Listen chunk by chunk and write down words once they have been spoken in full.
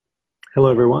Hello,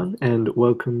 everyone, and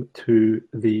welcome to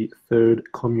the third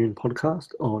Commune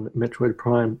podcast on Metroid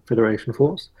Prime Federation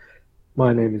Force.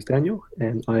 My name is Daniel,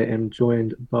 and I am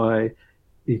joined by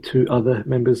the two other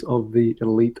members of the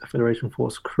Elite Federation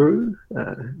Force crew.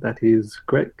 That is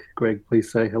Greg. Greg, please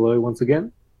say hello once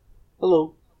again.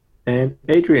 Hello. And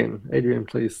Adrian. Adrian,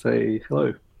 please say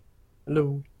hello.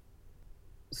 Hello.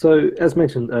 So, as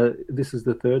mentioned, this is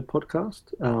the third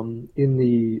podcast. In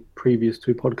the previous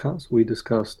two podcasts, we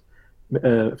discussed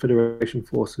Federation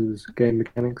Force's game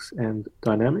mechanics and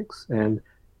dynamics, and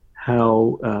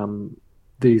how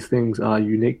these things are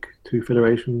unique to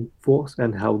Federation Force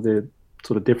and how they're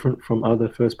sort of different from other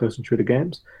first-person shooter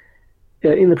games.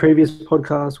 Yeah, in the previous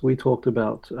podcast, we talked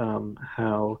about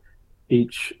how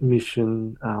each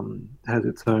mission has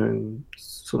its own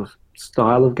sort of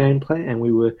style of gameplay, and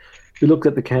we looked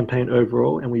at the campaign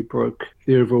overall, and we broke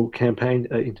the overall campaign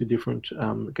into different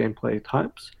gameplay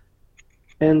types.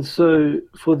 And so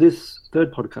for this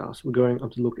third podcast, we're going on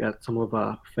to look at some of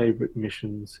our favorite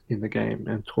missions in the game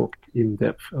and talk in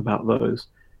depth about those.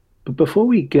 But before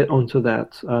we get onto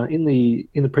that, in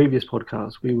the previous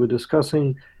podcast, we were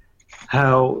discussing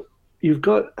how you've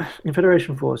got in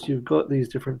Federation Force, you've got these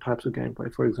different types of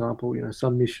gameplay. For example,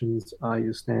 some missions are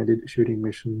your standard shooting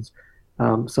missions.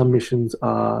 Some missions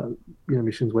are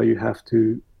missions where you have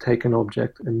to take an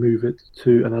object and move it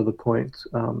to another point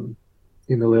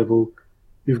in the level.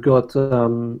 You've got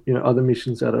other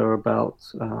missions that are about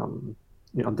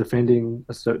defending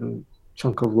a certain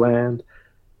chunk of land,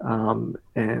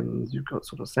 and you've got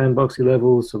sort of sandboxy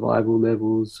levels, survival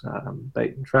levels,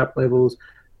 bait and trap levels,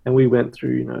 and we went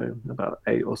through about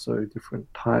eight or so different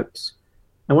types.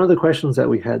 And one of the questions that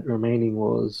we had remaining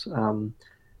was,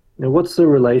 what's the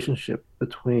relationship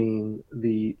between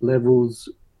the levels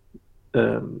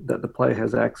that the player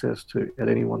has access to at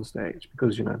any one stage?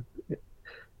 Because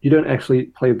you don't actually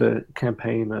play the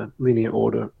campaign in a linear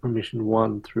order from mission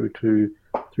one through to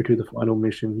the final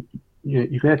mission.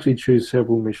 You can actually choose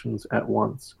several missions at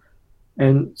once.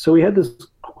 And so we had this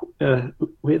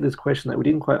question that we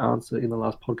didn't quite answer in the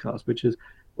last podcast, which is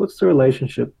what's the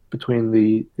relationship between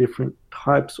the different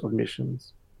types of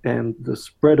missions and the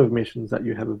spread of missions that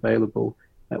you have available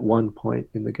at one point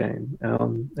in the game.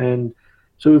 And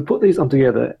so we've put these on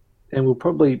together, and we'll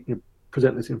probably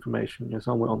present this information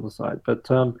somewhere on the site. But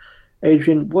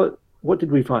Adrian, what did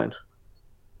we find?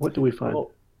 What do we find?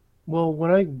 Well,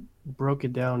 when I broke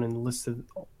it down and listed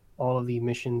all of the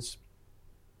missions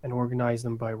and organized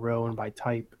them by row and by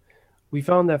type, we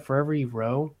found that for every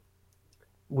row,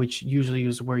 which usually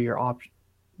is where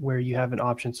you have an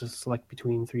option to select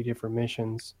between three different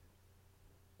missions,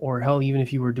 or hell, even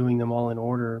if you were doing them all in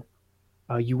order,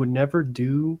 you would never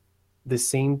do the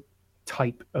same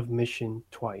type of mission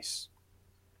twice.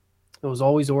 It was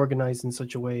always organized in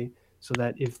such a way so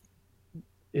that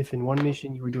if in one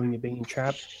mission you were doing a bait and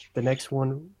trap, the next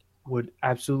one would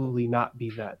absolutely not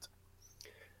be that.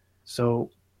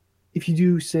 So if you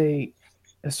do, say,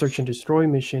 a search and destroy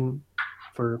mission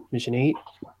for mission 8,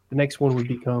 the next one would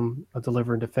become a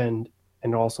deliver and defend,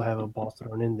 and also have a boss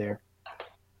thrown in there,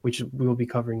 which we will be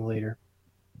covering later.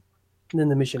 And then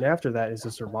the mission after that is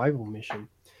a survival mission.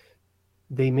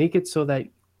 They make it so that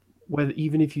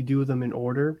even if you do them in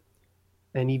order,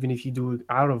 and even if you do it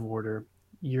out of order,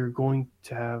 you're going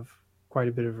to have quite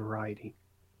a bit of variety.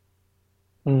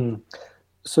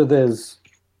 So there's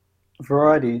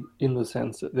variety in the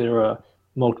sense that there are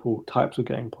multiple types of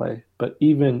gameplay, but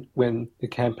even when the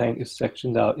campaign is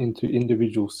sectioned out into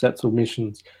individual sets of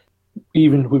missions,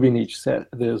 even within each set,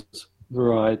 there's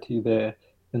variety there.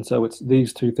 And so it's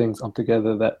these two things up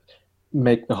together that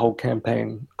make the whole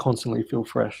campaign constantly feel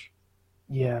fresh.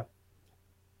 Yeah.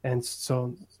 And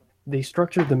so they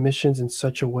structured the missions in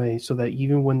such a way so that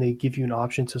even when they give you an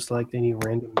option to select any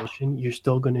random mission, you're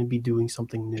still going to be doing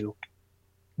something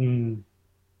new.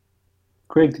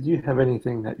 Greg, did you have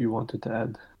anything that you wanted to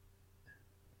add?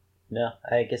 No,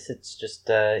 I guess it's just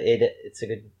it's a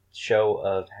good show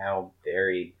of how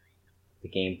varied the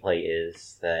gameplay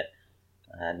is. That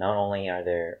not only are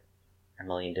there a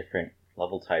million different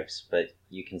level types, but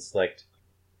you can select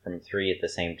from three at the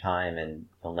same time, and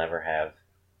you'll never have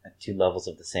two levels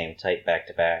of the same type back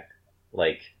to back.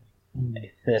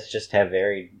 That's just how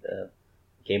varied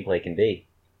gameplay can be.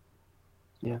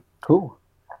 Yeah. Cool.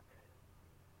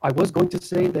 I was going to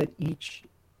say that each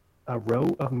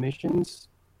row of missions.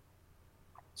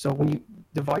 So when you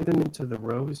divide them into the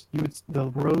rows, the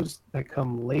rows that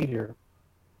come later,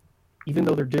 even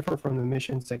though they're different from the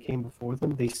missions that came before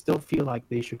them, they still feel like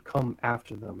they should come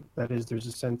after them. That is, there's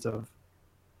a sense of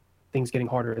things getting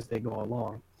harder as they go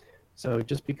along. So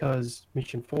just because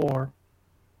mission 4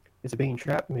 is a bait and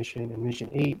trap mission and mission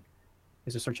 8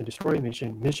 is a search and destroy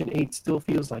mission. Mission 8 still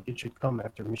feels like it should come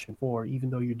after mission 4, even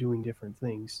though you're doing different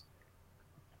things.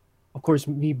 Of course,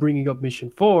 me bringing up mission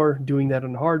 4, doing that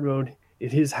on hard mode,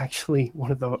 it is actually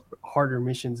one of the harder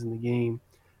missions in the game.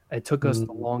 It took us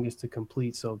the longest to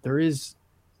complete, so there is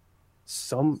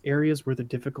some areas where the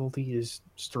difficulty is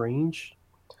strange.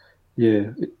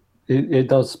 Yeah, it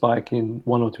does spike in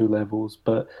 1 or 2 levels,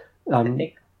 but I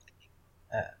think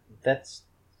that's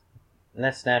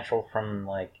natural from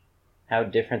like how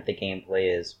different the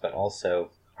gameplay is, but also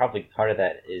probably part of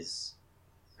that is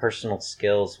personal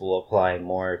skills will apply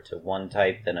more to one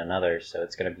type than another, so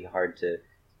it's going to be hard to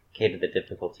cater the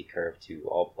difficulty curve to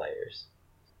all players.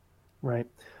 Right.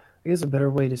 I guess a better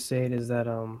way to say it is that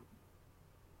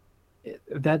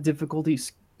that difficulty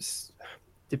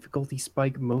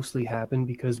spike mostly happened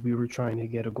because we were trying to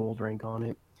get a gold rank on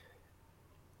it.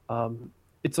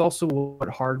 It's also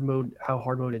how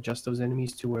hard mode adjusts those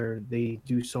enemies to where they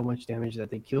do so much damage that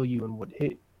they kill you in one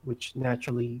hit, which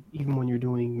naturally, even when you're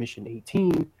doing mission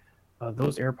 18,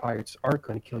 those air pirates aren't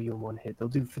going to kill you in one hit. They'll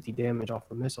do 50 damage off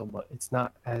a missile, but it's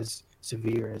not as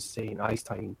severe as, say, an Ice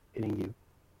Titan hitting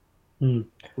you,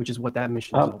 which is what that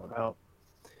mission is all about.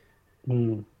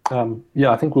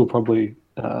 Yeah, I think we'll probably,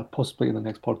 possibly in the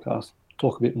next podcast,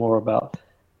 talk a bit more about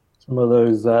some of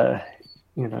those,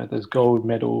 those gold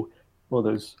medal or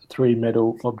those 3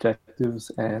 medal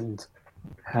objectives and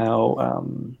how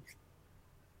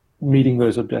meeting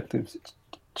those objectives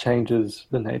changes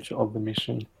the nature of the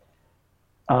mission.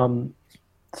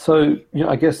 So,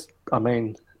 I guess our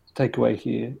main takeaway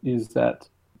here is that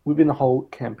within the whole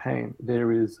campaign,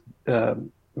 there is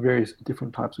various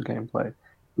different types of gameplay.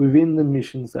 Within the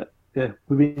missions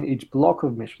within each block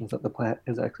of missions that the player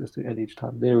has access to at each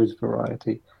time, there is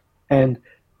variety. And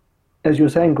as you were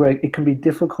saying, Greg, it can be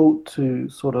difficult to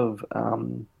sort of,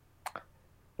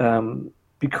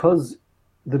 because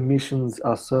the missions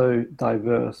are so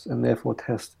diverse and therefore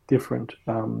test different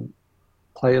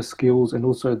player skills and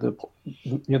also the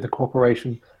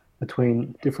cooperation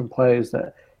between different players,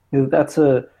 that that's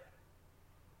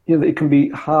it can be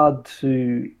hard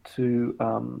to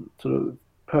sort of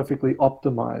perfectly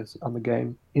optimize on the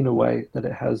game in a way that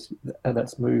it has that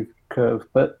smooth curve.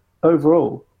 But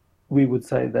overall, we would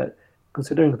say that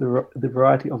considering the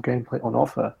variety of gameplay on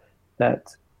offer,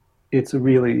 that it's a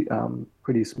really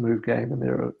pretty smooth game, and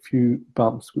there are a few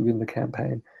bumps within the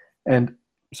campaign, and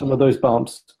some of those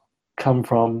bumps come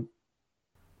from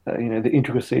the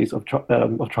intricacies of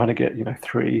trying to get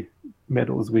 3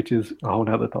 medals, which is a whole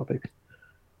other topic.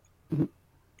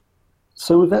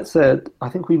 So with that said, I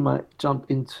think we might jump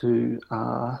into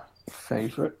our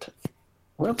favorite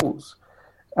levels.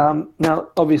 Now,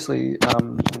 obviously,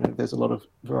 there's a lot of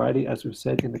variety, as we've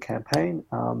said, in the campaign,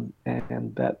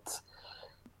 and that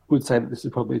would say that this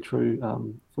is probably true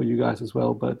for you guys as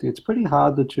well, but it's pretty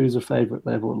hard to choose a favorite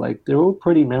level. Like, they're all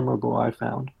pretty memorable, I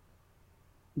found.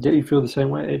 Do you feel the same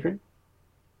way, Adrian?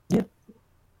 Yeah.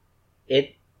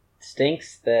 It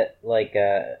stinks that,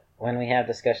 when we have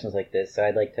discussions like this,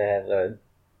 I'd like to have a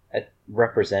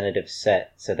representative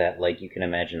set so that, you can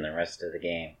imagine the rest of the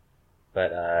game.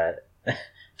 But,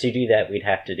 to do that, we'd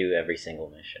have to do every single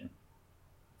mission.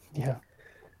 Yeah.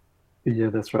 Yeah,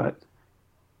 that's right.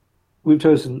 We've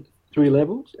chosen 3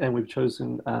 levels, and we've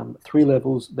chosen 3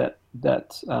 levels that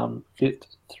fit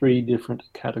 3 different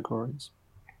categories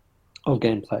of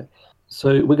gameplay.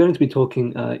 So we're going to be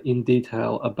talking in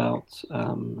detail about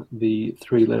the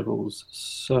 3 levels.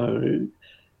 So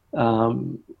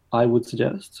I would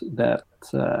suggest that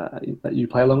you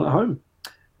play along at home,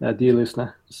 dear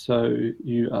listener. So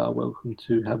you are welcome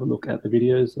to have a look at the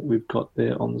videos that we've got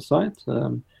there on the site,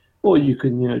 or you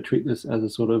can treat this as a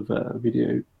sort of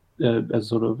video, as a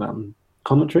sort of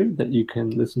commentary that you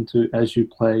can listen to as you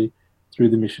play through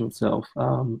the mission itself.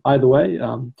 Either way,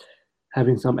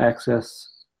 having some access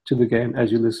to the game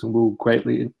as you listen will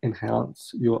greatly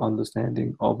enhance your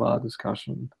understanding of our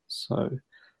discussion. So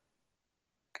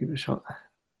give it a shot.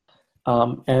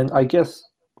 And I guess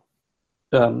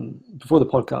before the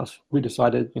podcast, we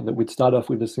decided that we'd start off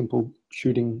with a simple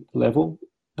shooting level.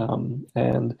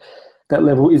 And that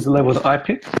level is the level that I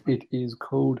picked. It's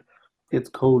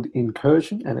called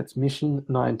Incursion, and it's mission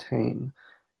 19.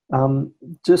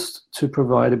 Just to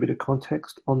provide a bit of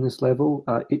context on this level,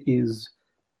 it is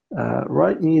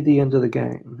right near the end of the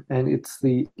game, and it's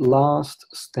the last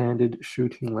standard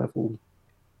shooting level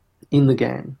in the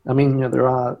game. I mean, there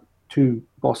are 2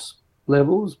 boss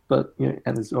levels, but and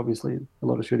there's obviously a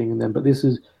lot of shooting in them. But this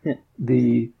is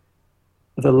the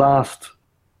last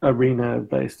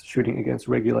arena-based shooting against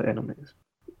regular enemies.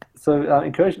 So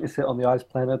Incursion is set on the ice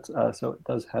planet, so it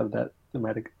does have that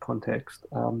thematic context.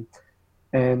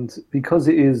 And because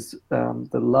it is the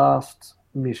last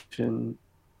mission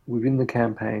within the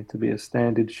campaign to be a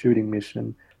standard shooting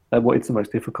mission, well, it's the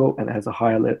most difficult and it has the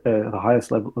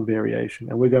highest level of variation.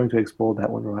 And we're going to explore that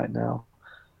one right now.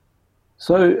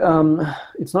 So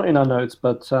it's not in our notes,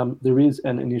 but there is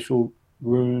an initial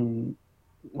room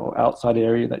or outside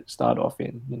area that you start off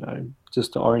in,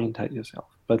 just to orientate yourself.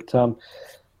 But 5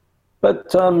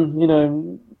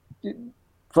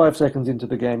 seconds into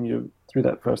the game, you're through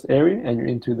that first area and you're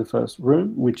into the first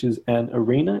room, which is an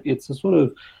arena. It's a sort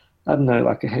of, I don't know,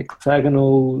 like a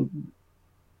hexagonal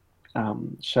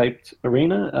shaped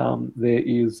arena. There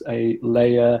is a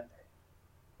layer.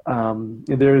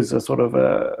 There is a sort of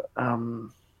a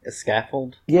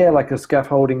scaffold. Yeah, like a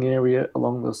scaffolding area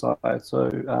along the side.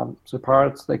 So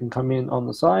pirates, they can come in on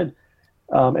the side,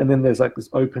 and then there's like this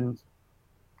open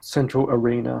central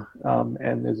arena,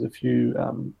 and there's a few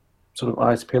sort of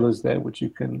ice pillars there which you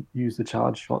can use the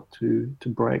charge shot to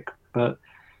break. But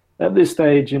at this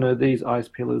stage, these ice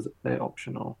pillars, they're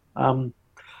optional.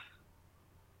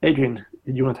 Adrian,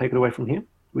 do you want to take it away from here?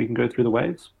 We can go through the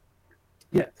waves.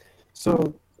 Yeah.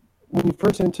 So when you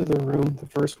first enter the room, the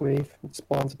first wave, it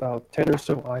spawns about 10 or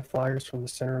so eye flyers from the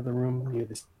center of the room near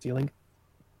the ceiling.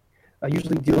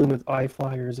 Usually dealing with eye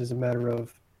flyers is a matter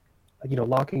of,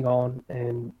 locking on,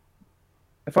 and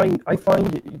I find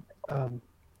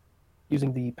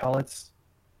using the pallets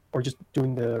or just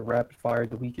doing the rapid fire,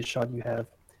 the weakest shot you have,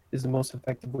 is the most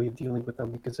effective way of dealing with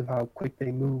them because of how quick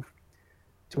they move,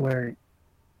 to where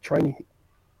trying to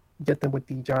get them with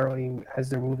the gyro aim as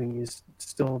they're moving is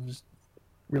still just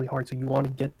really hard. So you want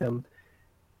to get them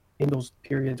in those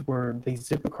periods where they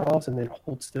zip across and then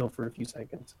hold still for a few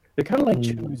seconds. They're kind of like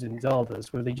Chews and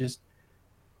Zeldas, where they just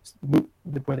move,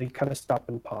 where they kind of stop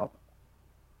and pop.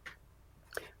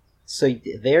 So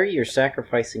there you're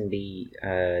sacrificing the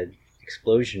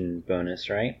explosion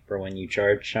bonus, right? For when you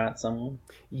charge shot someone?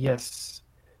 Yes.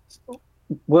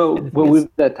 Well, with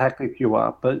that tactic you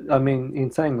are, but I mean, in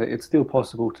saying that, it's still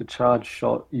possible to charge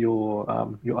shot your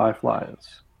eye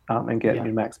flyers and get your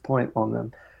max point on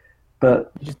them.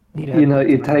 But you just need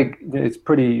to it's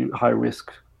pretty high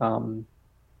risk,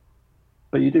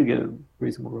 but you do get a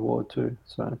reasonable reward too.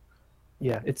 So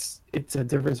yeah, it's a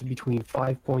difference between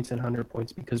 5 points and 100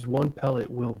 points because one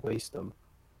pellet will waste them.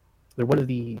 They're one of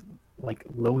the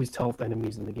lowest health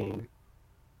enemies in the game.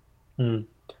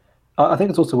 I think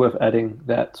it's also worth adding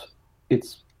that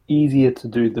it's easier to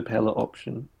do the pellet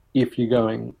option if you're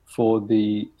going for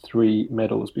the 3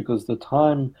 medals, because the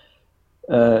time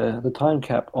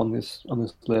cap on this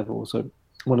level, so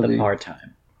the par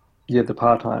time. Yeah, the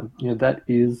par time. That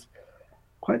is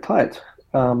quite tight.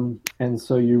 And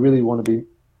so you really want to be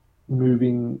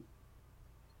moving.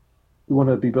 You want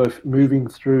to be both moving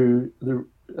through the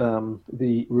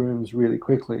rooms really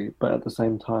quickly, but at the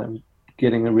same time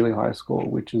getting a really high score,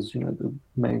 which is the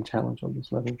main challenge on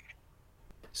this level.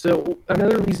 So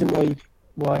another reason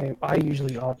why I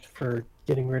usually opt for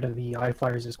getting rid of the eye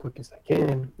flyers as quick as I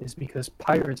can is because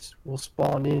pirates will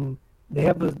spawn in. They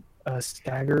have a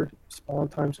staggered spawn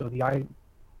time, so the eye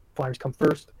flyers come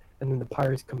first, and then the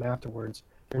pirates come afterwards.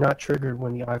 They're not triggered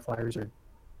when the eye flyers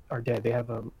are dead. They have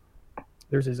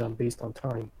theirs is based on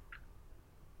time.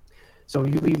 So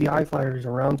you leave the eye flyers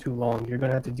around too long, you're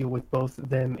gonna have to deal with both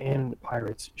them and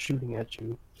pirates shooting at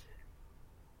you.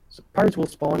 So pirates will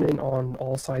spawn in on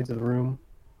all sides of the room.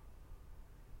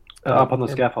 Up on the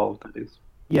scaffold, that is.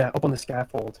 Yeah, up on the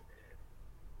scaffold,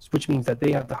 which means that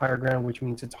they have the higher ground, which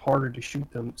means it's harder to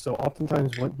shoot them. So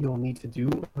oftentimes what you'll need to do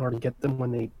in order to get them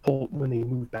when they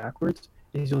move backwards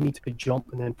is you'll need to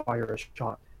jump and then fire a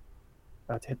shot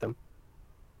to hit them.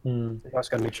 You also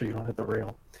got to make sure you don't hit the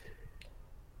rail.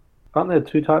 Aren't there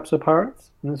 2 types of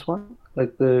pirates in this one?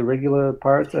 Like the regular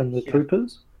pirates and the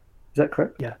troopers? Is that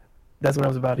correct? Yeah, that's what I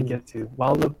was about to get to.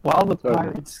 While the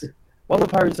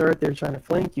pirates are out there trying to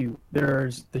flank you,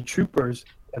 there's the troopers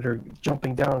that are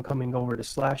jumping down, coming over to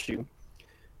slash you.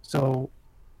 So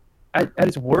at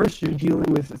its worst, you're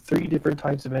dealing with 3 different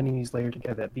types of enemies layered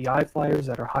together. The eye flyers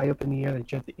that are high up in the air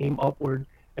that you have to aim upward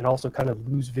and also kind of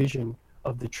lose vision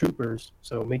of the troopers.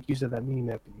 So make use of that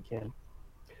mini-map if you can.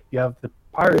 You have the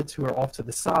pirates who are off to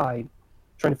the side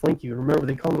trying to flank you. Remember,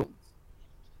 they come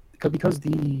because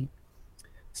the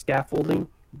scaffolding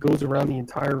goes around the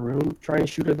entire room. Trying to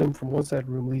shoot at them from one side of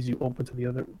the room leaves you open to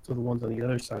the ones on the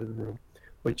other side of the room,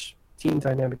 which team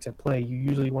dynamics at play, you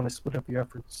usually want to split up your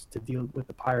efforts to deal with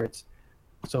the pirates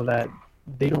so that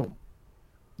they don't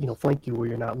flank you where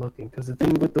you're not looking. Because the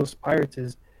thing with those pirates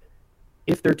is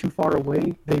if they're too far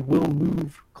away, they will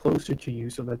move closer to you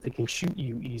so that they can shoot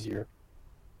you easier.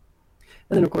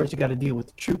 And then, of course, you got to deal with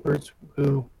the troopers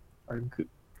who are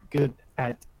good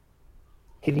at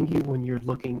hitting you when you're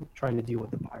trying to deal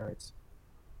with the pirates.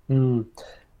 Mm.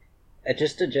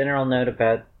 Just a general note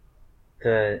about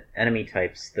the enemy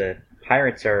types. The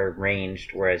pirates are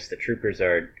ranged, whereas the troopers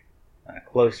are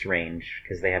close range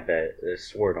because they have the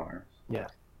sword arm. Yeah.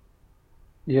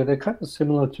 Yeah, they're kind of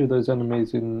similar to those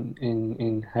enemies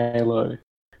in Halo,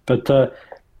 but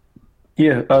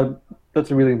yeah,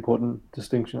 that's a really important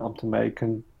distinction to make.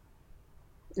 And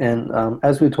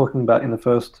as we were talking about in the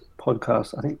first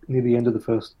podcast, I think near the end of the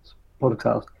first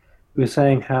podcast, we were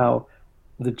saying how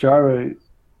the gyro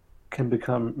can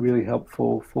become really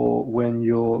helpful for when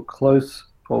you're close,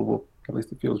 or well, at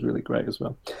least it feels really great as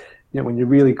well. When you're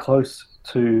really close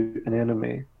to an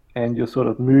enemy and you're sort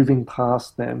of moving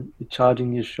past them, you're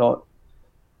charging your shot,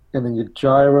 and then you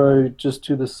gyro just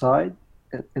to the side,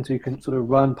 and so you can sort of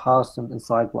run past them and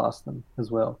side blast them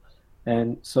as well.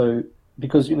 And so,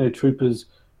 because troopers,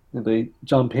 they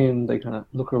jump in, they kind of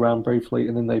look around briefly,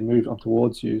 and then they move up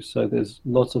towards you. So there's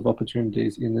lots of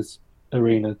opportunities in this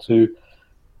arena to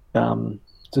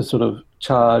sort of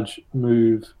charge,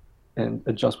 move, and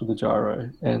adjust with the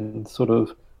gyro, and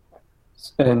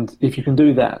if you can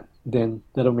do that, then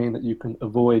that'll mean that you can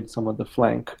avoid some of the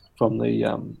flank from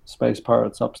the space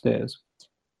pirates upstairs,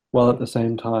 while at the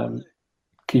same time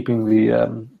keeping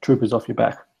the troopers off your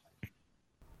back.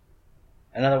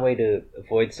 Another way to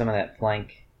avoid some of that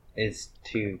flank is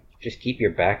to just keep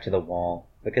your back to the wall,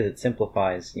 because it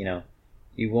simplifies.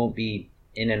 You won't be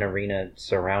in an arena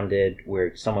surrounded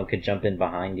where someone could jump in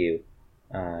behind you.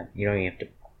 You don't even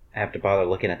have to bother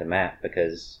looking at the map,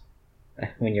 because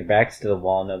when your back's to the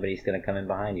wall, nobody's going to come in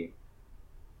behind you.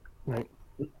 Right.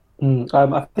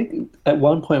 I think at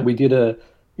one point we did a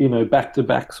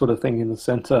back-to-back sort of thing in the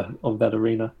center of that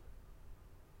arena.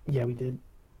 Yeah, we did.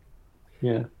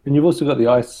 Yeah, and you've also got the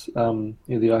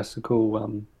the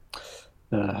icicle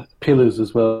pillars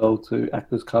as well to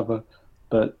act as cover.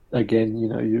 But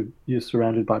again, you're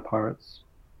surrounded by pirates.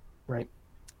 Right.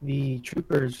 The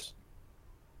troopers,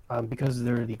 because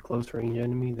they're the close range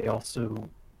enemy, they also,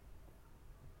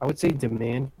 I would say,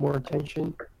 demand more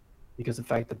attention, because the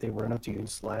fact that they run up to you and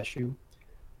slash you.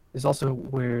 Is also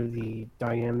where the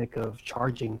dynamic of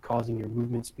charging, causing your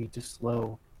movement speed to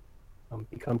slow,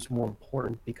 becomes more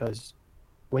important, because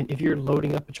if you're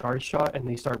loading up a charge shot and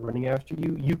they start running after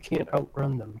you, you can't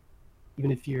outrun them,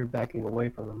 even if you're backing away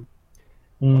from them.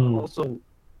 Also,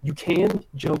 you can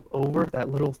jump over that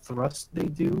little thrust they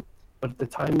do, but the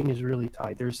timing is really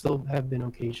tight. There still have been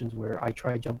occasions where I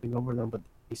tried jumping over them, but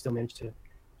they still managed to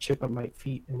chip up my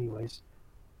feet anyways.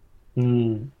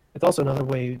 It's also another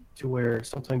way to where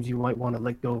sometimes you might want to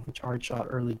let go of a charge shot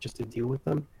early just to deal with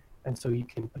them, and so you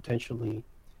can potentially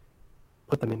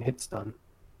put them in hit stun.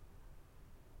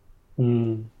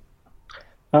 Something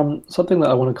that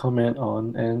I want to comment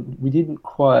on, and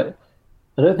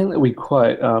I don't think that we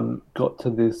quite got to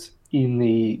this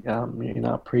in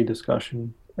our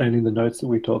pre-discussion and in the notes that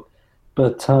we took,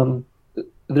 but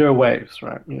there are waves,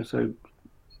 right? So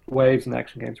waves in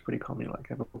action games are pretty common. Like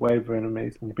you have a wave of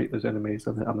enemies, and you beat those enemies,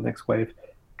 and then the next wave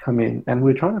come in, and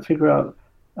we're trying to figure out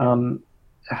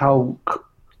how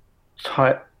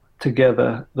tight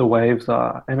together the waves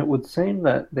are, and it would seem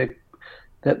that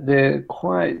they're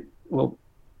quite well.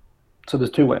 So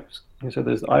there's two waves. So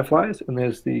there's the iFlyers and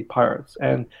there's the pirates,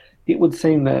 and it would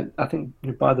seem that I think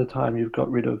by the time you've got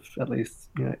rid of at least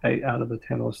 8 out of the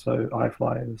 10 or so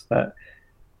iFlyers, that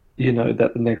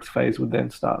that the next phase would then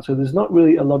start. So there's not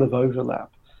really a lot of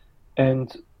overlap,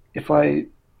 and if I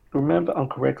remember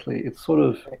correctly, it's sort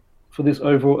of for this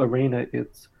overall arena,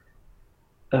 it's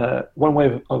one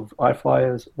wave of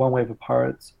iFlyers, one wave of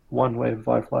pirates, one wave of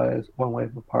iFlyers, one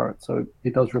wave of pirates. So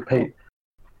it does repeat.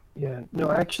 Yeah, no,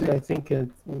 actually, I think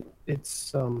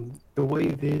it's the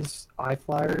wave is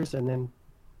iFlyers, and then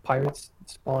pirates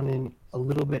spawn in a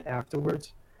little bit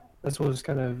afterwards. That's what I was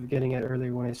kind of getting at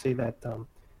earlier when I say that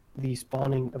the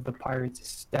spawning of the pirates is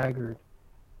staggered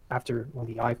after when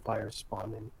the iFlyers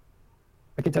spawn in.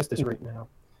 I can test this right now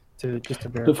to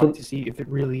verify to see if it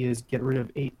really is get rid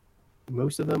of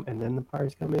most of them, and then the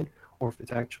pirates come in, or if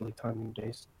it's actually timing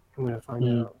based. I'm going to find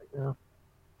out right now.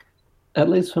 At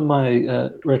least from my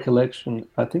recollection,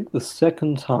 I think the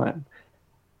second time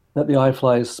that the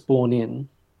iFlyers spawn in,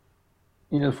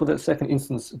 for that second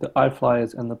instance, the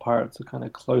iFlyers and the pirates are kind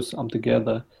of close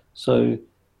together. So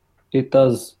it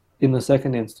does, in the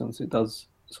second instance, it does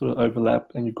sort of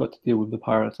overlap, and you've got to deal with the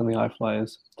pirates and the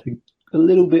iFlyers a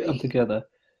little bit together.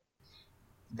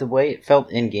 The way it felt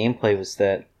in gameplay was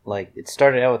that, like, it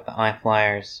started out with the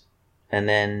iFlyers, and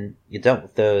then you dealt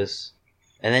with those,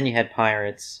 and then you had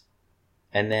pirates,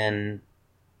 and then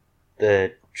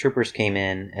the troopers came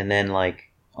in, and then,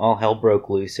 like, all hell broke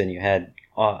loose, and you had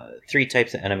three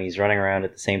types of enemies running around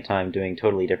at the same time doing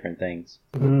totally different things.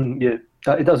 Yeah,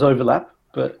 it does overlap,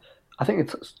 but I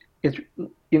think it's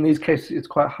in these cases it's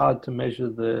quite hard to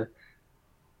measure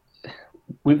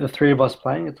with the three of us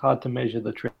playing. It's hard to measure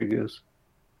the triggers.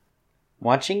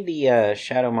 Watching the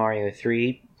Shadow Mario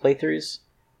 3 playthroughs,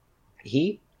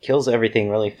 he kills everything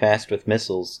really fast with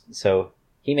missiles, so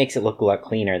he makes it look a lot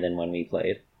cleaner than when we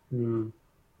played.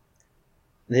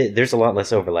 There's a lot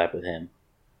less overlap with him.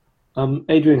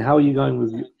 Adrian, how are you going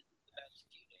with you?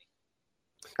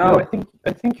 No,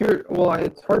 I think you're. Well,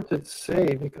 it's hard to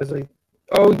say because I.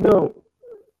 Oh no.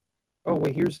 Oh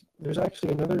wait, there's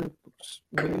actually another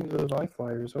wave of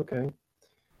iFlyers. Okay.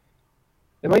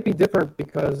 It might be different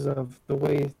because of the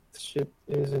way shit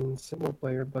is in single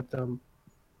player, but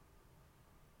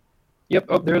Yep.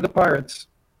 Oh, they're the pirates.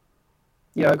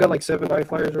 Yeah, I've got like 7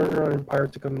 iFlyers running around and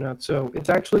pirates are coming out. So it's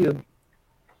actually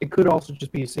it could also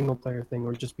just be a single player thing,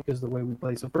 or just because of the way we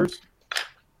play. So first,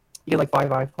 you get like 5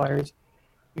 iFlyers.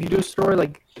 If you destroy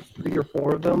like 3 or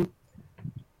 4 of them,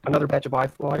 another batch of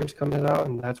iFlyers comes out,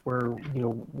 and that's where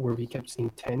where we kept seeing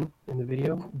 10 in the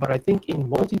video. But I think in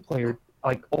multiplayer,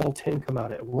 like all 10 come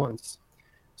out at once.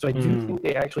 So I do think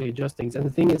they actually adjust things. And the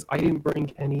thing is, I didn't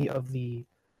bring any of the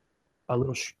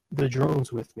the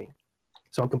drones with me,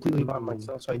 so I'm completely by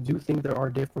myself. So I do think there are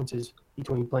differences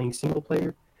between playing single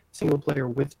player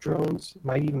with drones,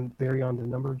 might even vary on the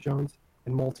number of drones,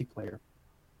 and multiplayer.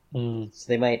 So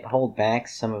they might hold back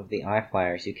some of the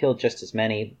iFlyers. You kill just as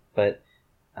many, but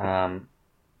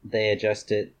they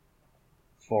adjust it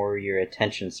for your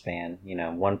attention span.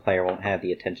 One player won't have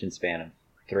the attention span of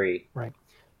 3. Right.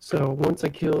 So once I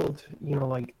killed,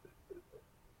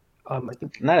 I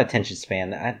think not attention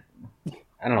span.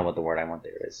 I don't know what the word I want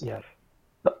there is. Yeah.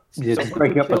 Yeah, just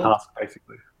breaking up the task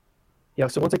basically. Yeah.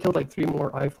 So once I killed like 3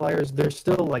 more iFlyers, there's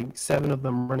still like 7 of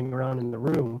them running around in the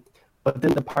room. But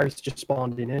then the pirates just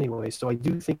spawned in anyway. So I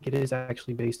do think it is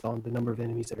actually based on the number of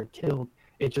enemies that are killed.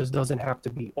 It just doesn't have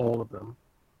to be all of them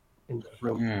in the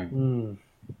room.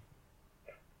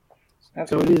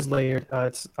 So it is layered.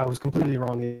 I was completely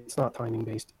wrong. It's not timing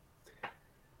based.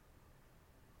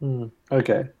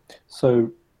 Okay.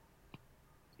 So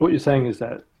what you're saying is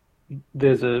that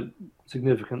there's a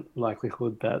significant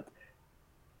likelihood that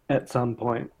at some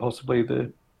point, possibly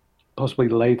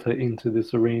later into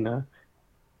this arena,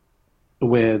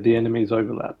 where the enemies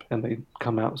overlap and they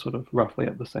come out sort of roughly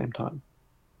at the same time.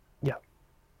 Yeah.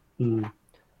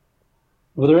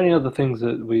 Were there any other things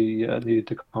that we needed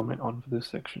to comment on for this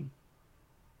section?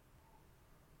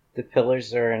 The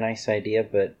pillars are a nice idea,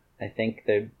 but I think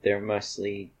they're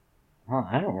mostly. Well,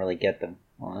 I don't really get them,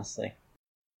 honestly.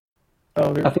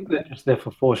 I think they're just there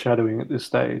for foreshadowing at this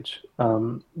stage.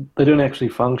 They don't actually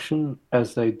function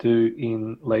as they do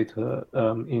in later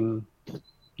on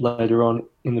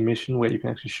in the mission, where you can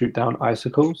actually shoot down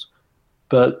icicles,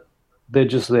 but they're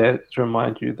just there to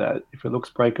remind you that if it looks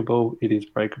breakable, it is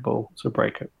breakable, so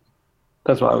break it.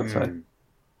 That's what I would say.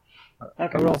 Okay.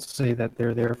 I would also say that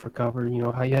they're there for cover.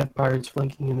 How you have pirates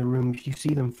flanking in the room. If you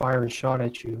see them fire a shot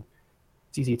at you,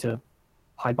 it's easy to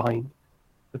hide behind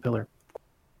the pillar.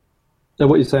 So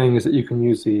what you're saying is that you can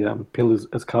use the pillars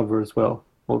as cover as well,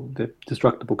 or the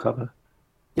destructible cover.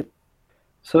 Yep.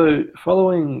 So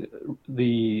following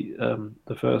the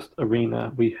first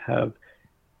arena, we have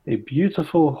a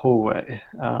beautiful hallway,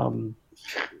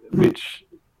 which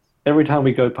every time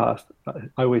we go past, I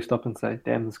always stop and say,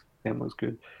 "Damn, this game looks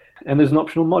good." And there's an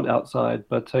optional mod outside,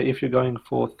 but if you're going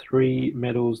for 3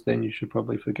 medals, then you should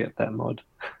probably forget that mod.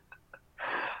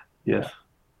 Yes.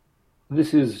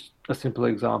 This is a simple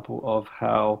example of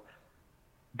how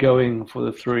going for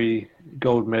the 3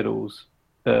 gold medals,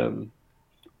 in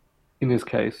this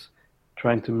case,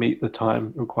 trying to meet the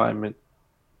time requirement,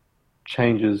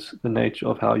 changes the nature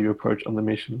of how you approach on the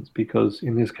missions, because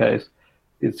in this case,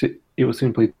 it was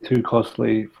simply too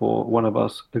costly for one of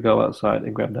us to go outside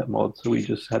and grab that mod, so we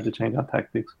just had to change our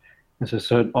tactics. And so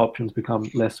certain options become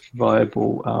less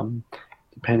viable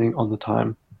depending on the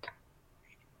time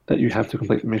that you have to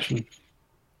complete the mission.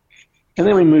 And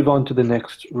then we move on to the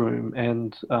next room,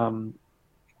 and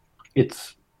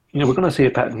it's we're going to see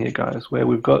a pattern here, guys, where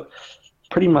we've got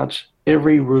pretty much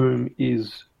every room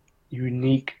is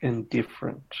unique and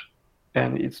different,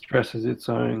 and it stresses its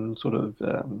own sort of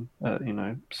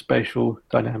spatial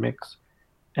dynamics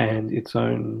and its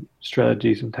own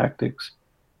strategies and tactics.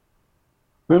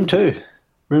 Room two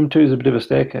is a bit of a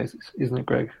staircase, isn't it,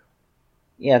 Greg?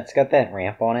 Yeah, it's got that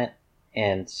ramp on it,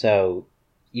 and so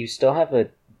you still have a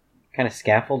kind of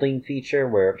scaffolding feature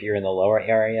where if you're in the lower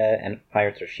area and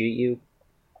pirates will shoot you,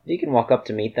 you can walk up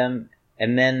to meet them,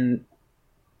 and then,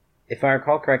 if I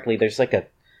recall correctly, there's like a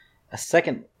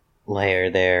second layer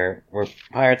there where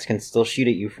pirates can still shoot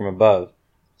at you from above.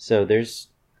 So there's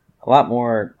a lot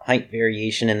more height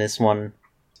variation in this one.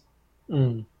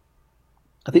 Mm.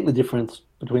 I think the difference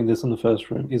between this and the first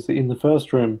room is that in the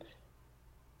first room,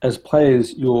 as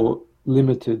players, you're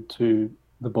limited to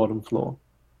the bottom floor.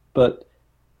 But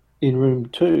in room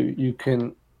 2, you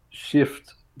can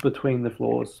shift between the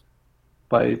floors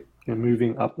by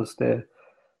moving up the stair,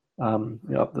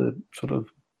 up the sort of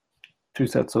 2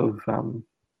 sets of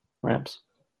ramps.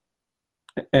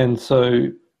 And so,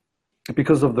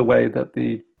 because of the way that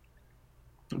the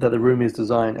room is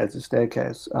designed as a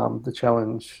staircase, the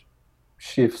challenge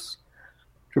shifts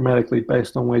dramatically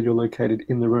based on where you're located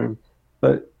in the room.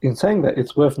 But in saying that,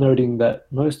 it's worth noting that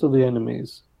most of the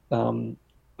enemies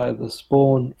either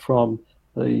spawn from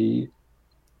the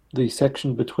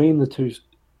section between the 2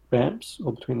 ramps,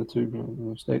 or between the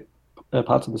 2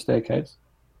 parts of the staircase,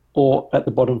 or at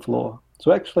the bottom floor.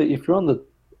 So actually, if you're on the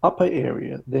upper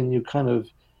area, then you're kind of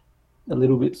a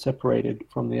little bit separated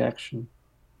from the action.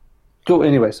 Cool.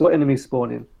 Anyway, so what enemies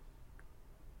spawn in?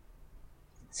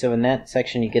 So in that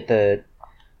section, you get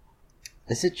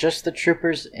Is it just the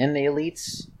troopers and the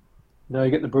elites? No,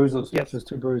 you get the bruisers. Yes. There's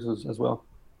 2 bruisers as well.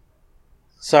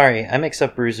 Sorry, I mix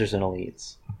up bruisers and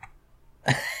elites.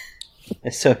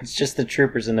 So it's just the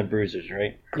troopers and the bruisers,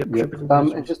 right? Yep. Yep.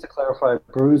 And just to clarify,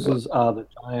 bruisers are the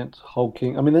giant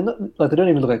hulking. I mean, they're not, like, they don't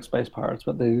even look like space pirates,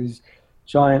 but they're these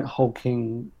giant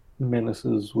hulking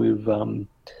menaces with a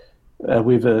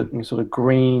sort of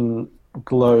green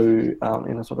glow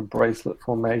in a sort of bracelet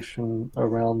formation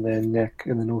around their neck,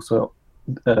 and then also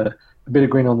a bit of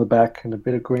green on the back and a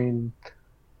bit of green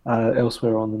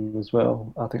elsewhere on them as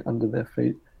well. I think under their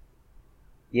feet.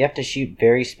 You have to shoot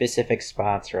very specific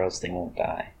spots or else they won't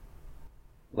die.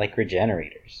 Like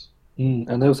regenerators. And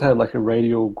they also have like a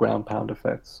radial ground pound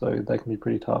effect, so they can be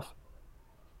pretty tough.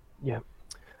 Yeah.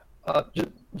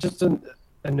 Just a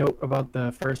note about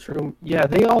the first room. Yeah,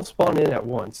 they all spawn in at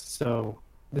once. So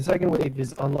the second wave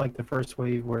is unlike the first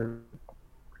wave where,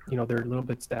 they're a little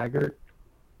bit staggered.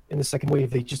 In the second wave,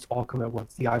 they just all come at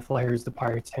once. The Eye Flyers, the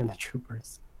Pirates, and the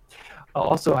Troopers.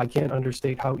 Also, I can't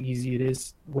understate how easy it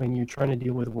is when you're trying to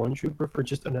deal with one trooper for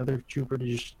just another trooper to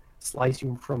just slice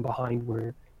you from behind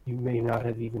where you may not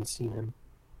have even seen him.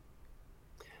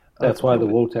 That's why the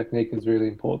wall technique is really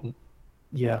important.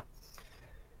 Yeah.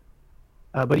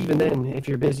 But even then, if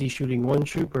you're busy shooting one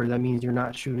trooper, that means you're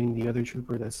not shooting the other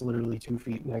trooper that's literally 2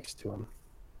 feet next to him.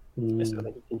 So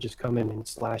that he can just come in and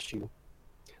slash you.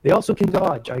 They also can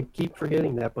dodge. I keep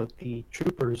forgetting that, but the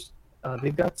troopers,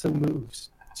 they've got some moves.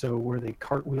 So where they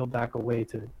cartwheel back away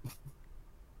to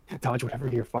dodge whatever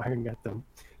you're firing at them.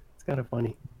 It's kind of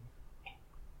funny.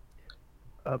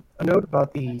 A note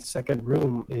about the second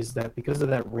room is that because of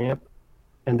that ramp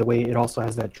and the way it also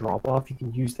has that drop off, you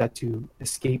can use that to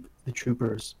escape the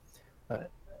troopers. It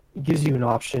gives you an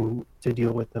option to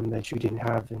deal with them that you didn't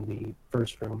have in the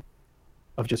first room,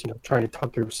 of just trying to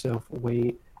tuck yourself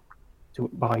away to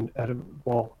behind at a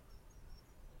wall.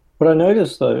 What I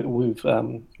noticed though, with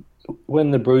when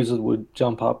the bruisers would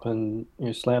jump up and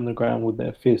slam the ground with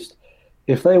their fist,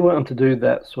 if they weren't to do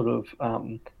that sort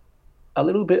of a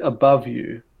little bit above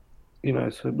you,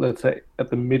 so let's say at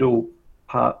the middle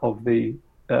part of the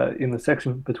in the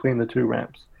section between the 2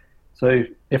 ramps. So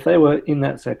if they were in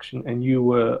that section and you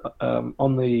were on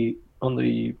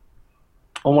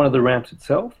one of the ramps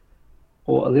itself,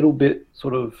 or a little bit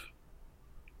sort of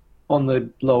on the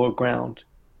lower ground,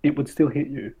 it would still hit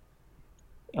you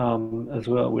as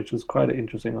well, which was quite an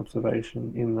interesting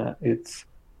observation in that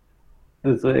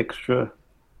there's an extra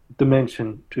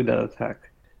dimension to that attack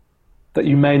that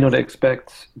you may not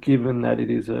expect, given that it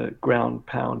is a ground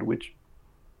pound, which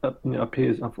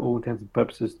appears, for all intents and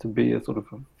purposes, to be a sort of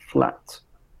a flat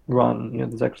run.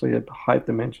 There's actually a height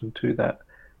dimension to that.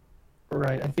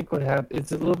 Right. I think what happened,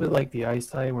 it's a little bit like the ice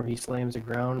time where he slams the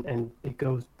ground and it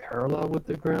goes parallel with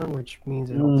the ground, which means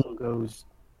it also goes,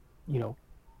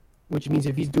 which means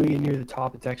if he's doing it near the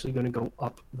top, it's actually going to go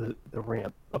up the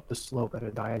ramp, up the slope at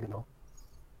a diagonal.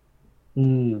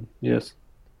 Yes.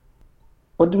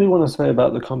 What do we want to say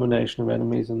about the combination of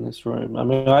enemies in this room? I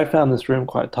mean, I found this room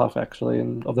quite tough, actually,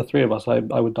 and of the 3 of us, I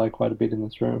would die quite a bit in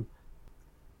this room.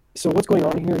 So what's going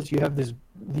on here is you have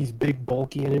these big,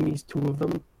 bulky enemies, 2 of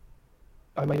them,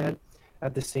 I might add,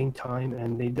 at the same time,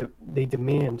 and they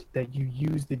demand that you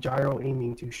use the gyro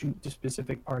aiming to shoot to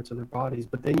specific parts of their bodies,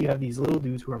 but then you have these little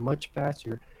dudes who are much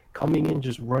faster, coming in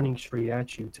just running straight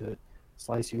at you to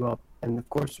slice you up, and of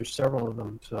course there's several of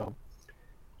them, so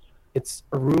it's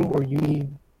a room where you need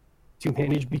to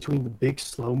manage between the big,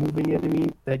 slow-moving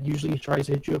enemy that usually tries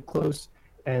to hit you up close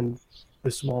and the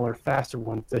smaller, faster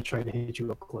ones that try to hit you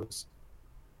up close.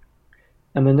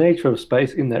 And the nature of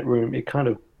space in that room, it kind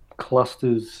of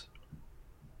clusters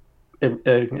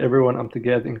everyone up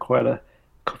together in quite a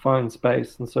confined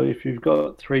space. And so if you've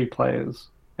got three players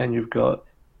and you've got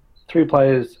three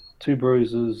players, two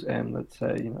bruisers, and let's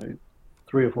say,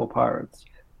 three or four pirates,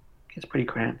 it gets pretty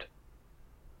cramped.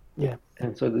 Yeah.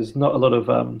 And so there's not a lot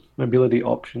of mobility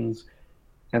options,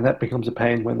 and that becomes a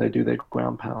pain when they do their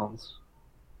ground pounds.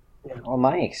 Well,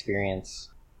 my experience,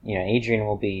 Adrian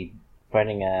will be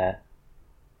fighting a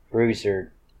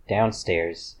bruiser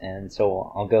downstairs, and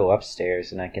so I'll go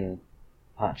upstairs and I can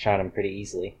hot shot him pretty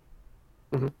easily.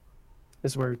 Mm-hmm.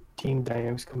 This is where team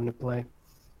dynamics come into play.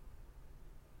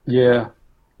 Yeah,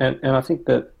 and I think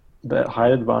that that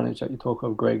height advantage that you talk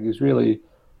of, Greg, is really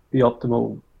the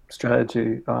optimal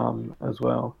strategy as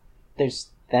well. There's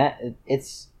that.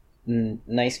 It's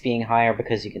nice being higher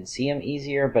because you can see him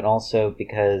easier, but also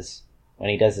because when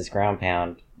he does his ground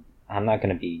pound, I'm not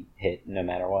going to be hit no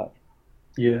matter what.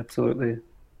 Yeah, absolutely.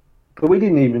 But we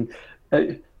didn't even,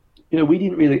 we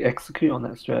didn't really execute on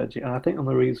that strategy, and I think on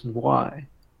the reason why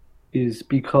is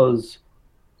because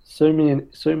so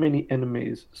many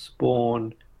enemies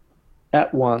spawn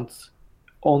at once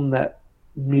on that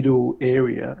middle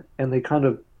area, and they kind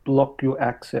of block your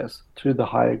access to the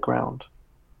higher ground.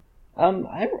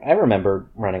 I remember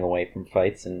running away from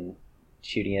fights and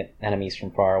shooting at enemies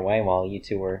from far away while you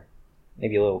two were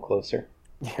maybe a little closer.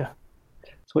 Yeah.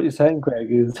 So what you're saying, Greg,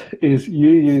 is you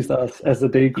used us as a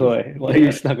decoy while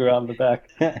you snuck around the back.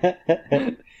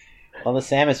 Well, the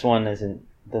Samus one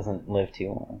doesn't live too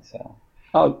long, so.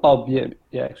 Oh, yeah.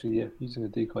 Actually, yeah. Using a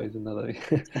decoy is another.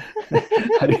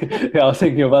 Yeah, I was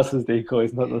thinking of us as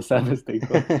decoys, not the Samus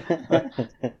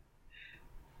decoy.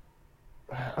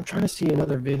 I'm trying to see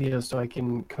another video so I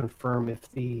can confirm if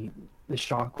the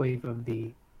shockwave of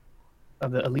the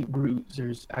elite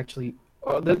bruisers actually.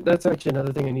 Oh, that's actually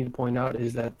another thing I need to point out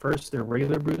is that first they're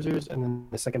regular bruisers, and then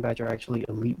the second batch are actually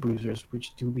elite bruisers,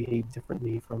 which do behave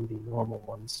differently from the normal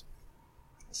ones.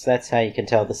 So that's how you can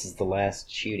tell this is the last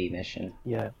shooty mission.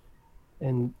 Yeah,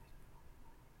 and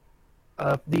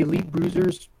the elite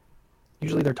bruisers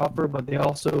usually they're tougher, but they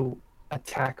also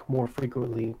attack more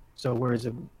frequently. So whereas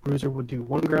a bruiser would do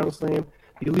one ground slam,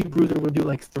 the elite bruiser would do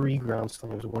like 3 ground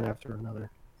slams one after another.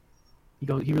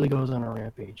 He really goes on a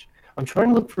rampage. I'm trying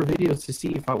to look for videos to see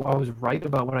if I was right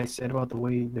about what I said about the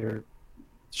way their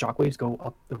shockwaves go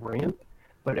up the ramp,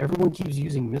 but everyone keeps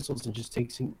using missiles and just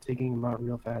taking them out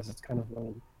real fast. It's kind of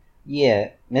lame.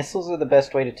 Yeah, missiles are the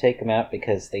best way to take them out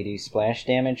because they do splash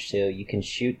damage, so you can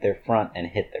shoot their front and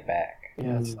hit their back.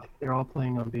 Yeah, it's like they're all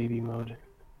playing on baby mode.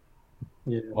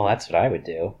 Yeah. Well, that's what I would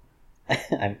do.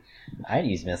 I'd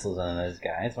use missiles on those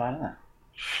guys. Why not?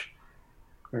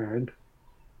 Good.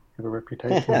 Have a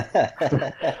reputation.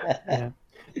 Yeah.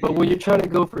 But when you're trying to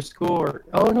go for score,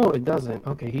 oh no, it doesn't.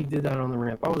 Okay, he did that on the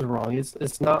ramp. I was wrong.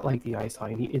 It's not like the ice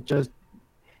height. It just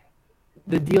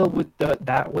the deal with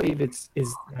that wave is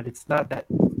that it's not that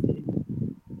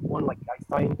one like the ice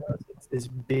height does. It's this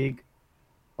big,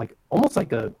 like almost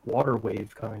like a water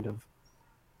wave kind of.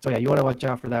 So yeah, you want to watch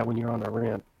out for that when you're on the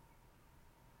ramp.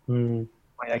 Mm.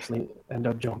 Might actually end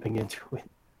up jumping into it.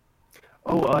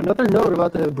 Oh, another note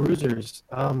about the bruisers.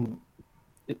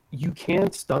 You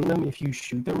can stun them if you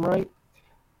shoot them right,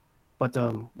 but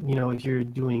if you're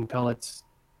doing pellets.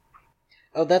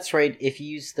 Oh, that's right. If you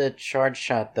use the charge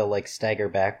shot, they'll like stagger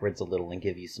backwards a little and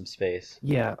give you some space.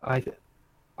 Yeah,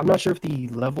 I'm not sure if the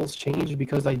levels changed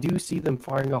because I do see them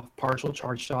firing off partial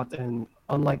charge shots, and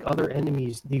unlike other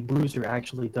enemies, the bruiser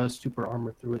actually does super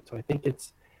armor through it. So I think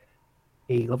it's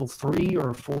a level 3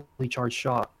 or a fully charged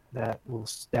shot that will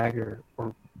stagger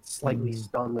or slightly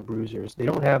stun the bruisers. They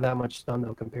don't have that much stun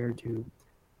though compared to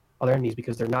other enemies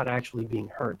because they're not actually being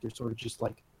hurt. They're sort of just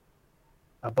like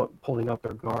pulling up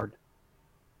their guard.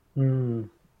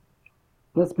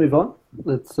 Let's move on.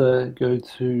 Let's go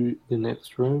to the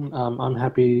next room. I'm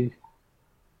happy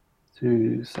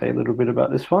to say a little bit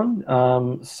about this one.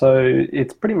 So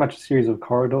it's pretty much a series of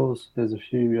corridors. There's a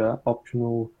few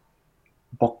optional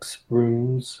box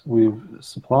rooms with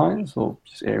supplies, or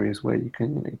just areas where you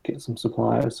can get some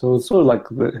supplies. So it's sort of like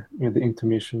the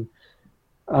intermission.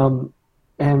 And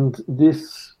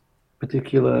this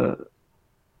particular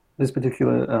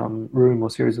room or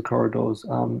series of corridors,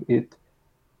 it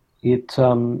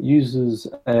uses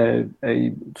a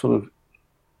sort of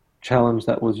challenge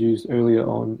that was used earlier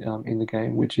on in the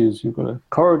game, which is you've got a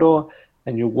corridor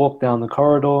and you walk down the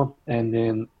corridor, and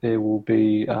then there will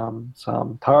be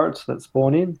some turrets that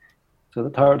spawn in. So the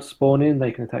turrets spawn in,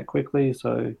 they can attack quickly.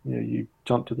 So you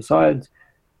jump to the sides,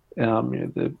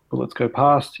 the bullets go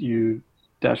past, you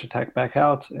dash attack back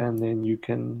out, and then you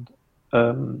can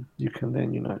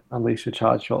then unleash your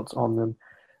charge shots on them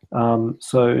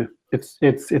So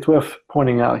it's worth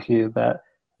pointing out here that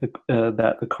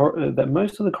that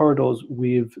most of the corridors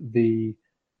with the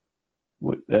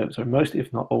so most,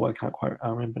 if not all, I can't quite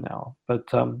remember now, but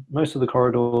most of the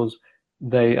corridors,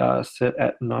 they are set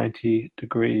at 90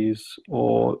 degrees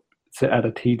or set at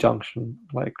a T-junction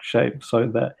like shape, so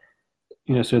that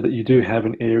so that you do have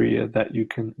an area that you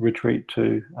can retreat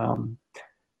to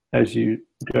as you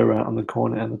go around on the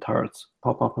corner and the turrets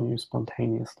pop up on you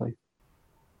spontaneously.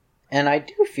 And I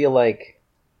do feel like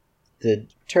the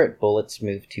turret bullets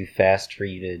move too fast for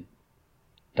you to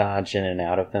dodge in and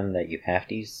out of them, that you have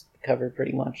to use cover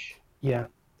pretty much. Yeah.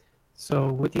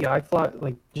 So with the iFly,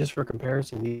 like just for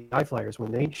comparison, the iFlyers,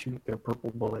 when they shoot their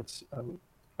purple bullets,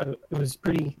 it was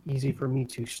pretty easy for me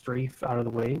to strafe out of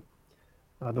the way.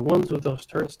 The ones with those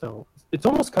turrets, though, it's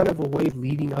almost kind of a way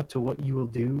leading up to what you will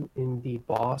do in the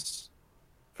boss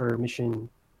for mission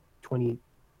 21,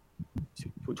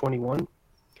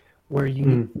 where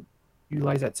you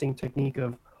utilize that same technique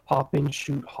of hop in,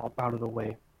 shoot, hop out of the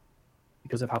way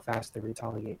because of how fast they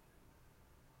retaliate.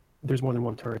 There's more than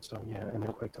one turret, so yeah, and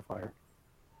they're quick to fire.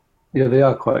 Yeah, they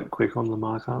are quite quick on the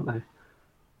mark, aren't they?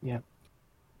 Yeah.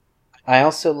 I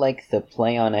also like the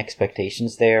play on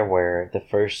expectations there, where the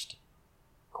first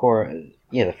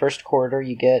corridor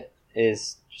you get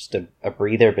is just a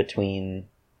breather between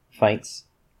fights,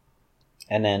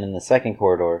 and then in the second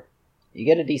corridor, you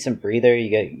get a decent breather.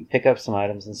 You pick up some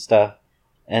items and stuff,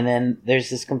 and then there's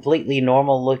this completely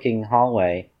normal looking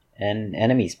hallway, and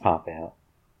enemies pop out.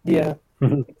 Yeah.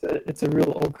 It's a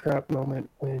real old crap moment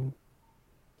when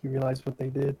you realize what they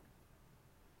did.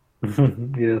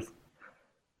 Yes.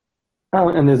 Oh,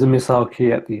 and there's a missile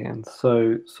key at the end.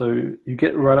 So you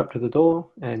get right up to the door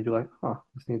and you're like, oh,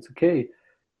 this needs a key.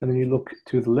 And then you look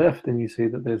to the left and you see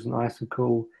that there's an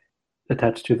icicle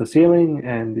attached to the ceiling.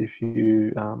 And if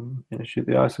you shoot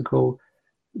the icicle,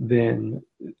 then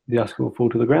the icicle will fall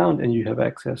to the ground and you have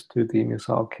access to the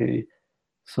missile key.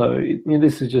 So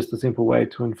this is just a simple way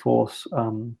to enforce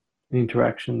an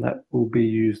interaction that will be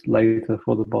used later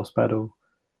for the boss battle,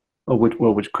 or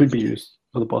which could be used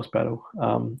for the boss battle,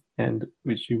 and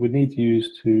which you would need to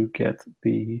use to get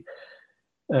the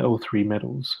all 3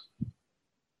 medals.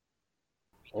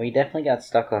 We definitely got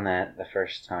stuck on that the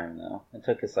first time, though. It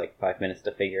took us like 5 minutes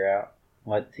to figure out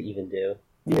what to even do.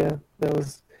 Yeah, that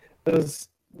was a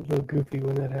little goofy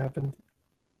when that happened.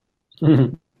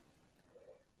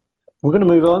 We're going to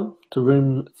move on to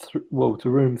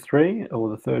room 3, or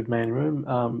the third main room.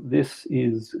 This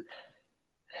is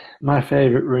my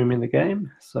favorite room in the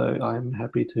game, so I'm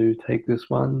happy to take this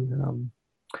one.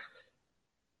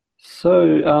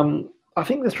 I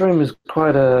think this room is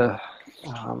quite at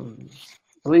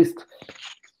least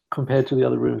compared to the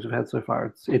other rooms we've had so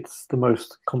far, it's the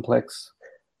most complex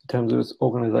in terms of its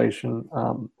organization,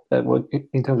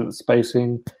 in terms of its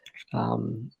spacing,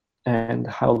 and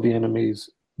how the enemies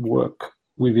work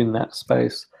within that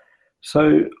space.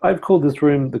 So I've called this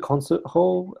room the concert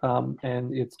hall,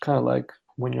 and it's kind of like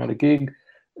when you're at a gig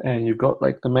and you've got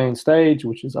like the main stage,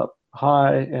 which is up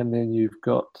high, and then you've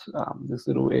got this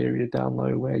little area down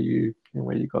low where you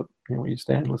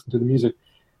stand and listen to the music.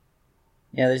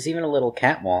 Yeah, there's even a little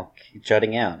catwalk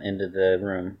jutting out into the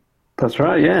room. That's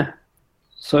right, yeah.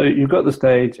 So you've got the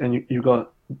stage and you've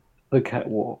got the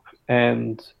catwalk,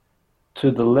 and to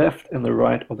the left and the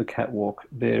right of the catwalk,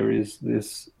 there is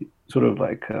this sort of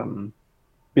like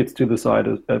bits to the side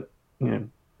of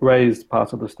raised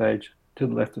parts of the stage to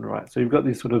the left and right. So you've got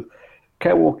this sort of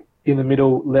catwalk in the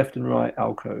middle, left and right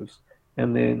alcoves,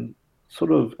 and then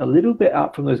sort of a little bit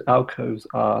out from those alcoves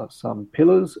are some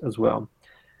pillars as well.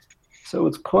 So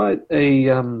it's quite a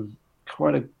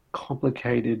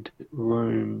complicated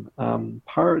room.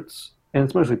 Pirates, and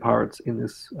it's mostly pirates in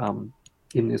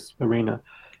this arena.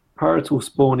 Pirates will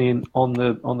spawn in on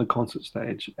the concert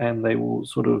stage, and they will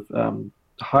sort of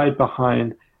hide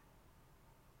behind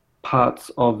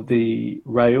parts of the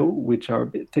rail, which are a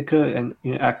bit thicker, and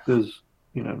act as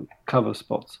cover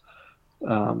spots,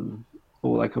 or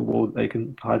like a wall they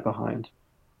can hide behind.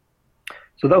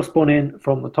 So they'll spawn in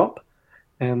from the top,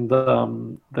 and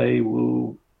they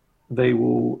will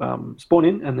spawn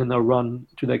in, and then they'll run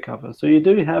to their cover. So you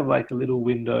do have like a little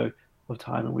window of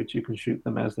time in which you can shoot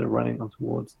them as they're running on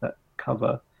towards that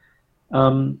cover.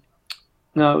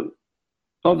 Now,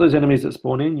 of those enemies that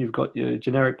spawn in, you've got your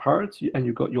generic pirates and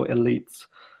you've got your elites.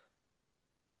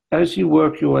 As you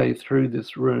work your way through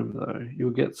this room, though,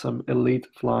 you'll get some elite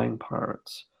flying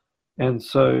pirates. And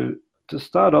so to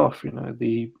start off,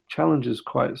 the challenge is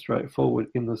quite straightforward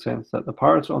in the sense that the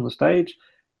pirates are on the stage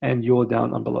and you're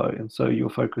down and below, and so your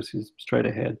focus is straight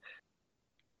ahead.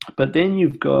 But then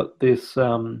you've got this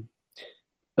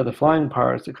the flying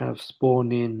pirates that kind of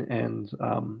spawn in, and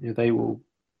they will.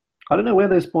 I don't know where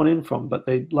they spawn in from, but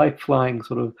they like flying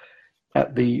sort of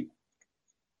at the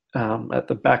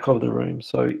back of the room,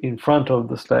 so in front of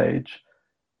the stage,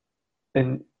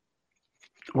 and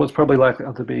what's probably likely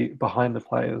to be behind the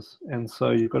players, and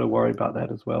so you've got to worry about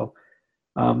that as well.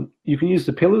 You can use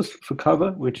the pillars for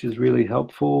cover, which is really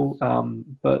helpful,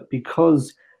 but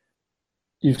because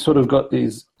you've sort of got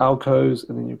these alcoves,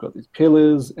 and then you've got these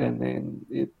pillars, and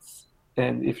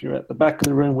if you're at the back of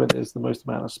the room where there's the most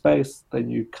amount of space, then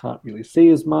you can't really see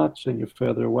as much, and you're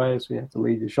further away, so you have to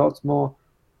lead your shots more.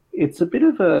 It's a bit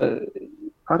of a,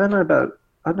 I don't know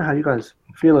how you guys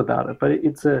feel about it, but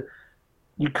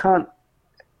you can't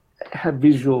have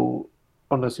visual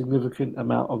on a significant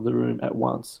amount of the room at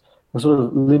once. You're sort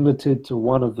of limited to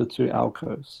one of the two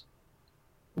alcoves.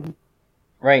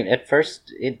 Right. At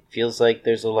first, it feels like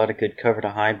there's a lot of good cover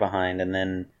to hide behind, and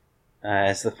then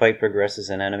as the fight progresses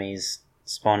and enemies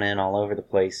spawn in all over the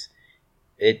place,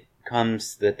 it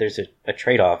comes that there's a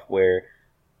trade-off where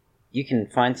you can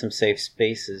find some safe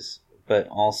spaces, but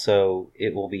also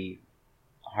it will be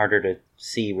harder to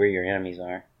see where your enemies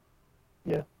are.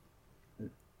 Yeah.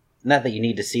 Not that you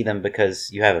need to see them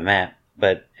because you have a map,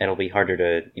 but it'll be harder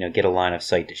to get a line of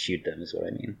sight to shoot them, is what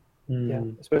I mean. Yeah,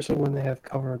 especially when they have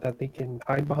cover that they can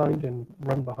hide behind and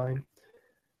run behind.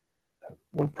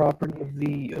 One property of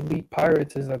the elite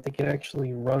pirates is that they can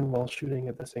actually run while shooting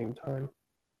at the same time.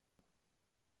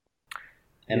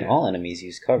 And all enemies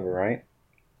use cover, right?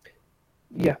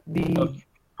 Yeah, the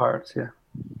pirates, yeah.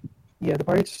 Yeah, the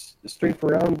pirates strafe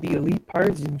around. The elite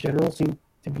pirates in general seem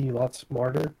to be a lot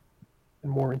smarter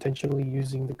and more intentionally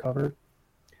using the cover.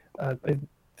 I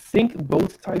think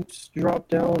both types drop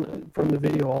down. From the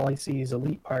video, all I see is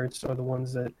elite pirates are the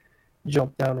ones that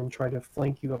jump down and try to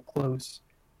flank you up close.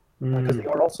 Because they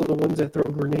are also the ones that throw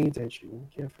grenades at you. You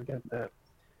can't forget that.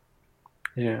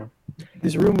 Yeah.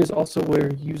 This room is also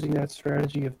where using that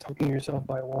strategy of tucking yourself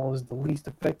by a wall is the least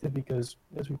effective because,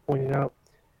 as we pointed out,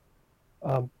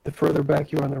 the further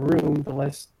back you are in the room, the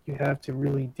less you have to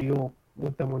really deal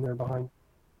with them when they're behind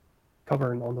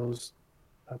cover and on those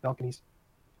balconies.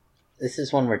 This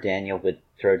is one where Daniel would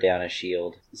throw down a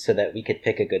shield so that we could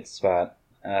pick a good spot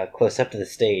close up to the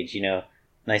stage.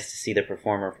 Nice to see the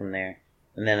performer from there.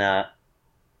 And then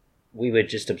we would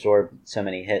just absorb so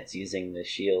many hits using the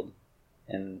shield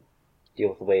and deal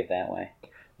with the wave that way.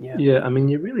 Yeah, I mean,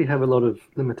 you really have a lot of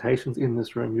limitations in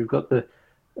this room. You've got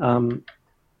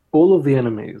all of the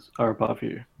enemies are above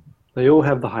you. They all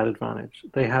have the height advantage.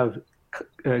 They have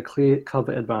a clear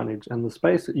cover advantage, and the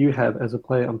space that you have as a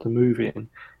player to move in,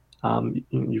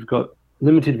 you've got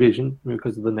limited vision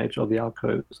because of the nature of the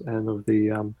alcoves and of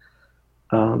the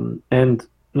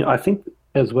I think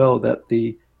as well that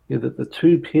the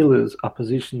two pillars are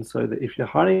positioned so that if you're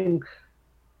hiding,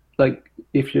 like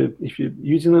if you're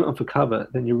using them for cover,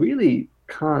 then you really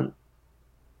can't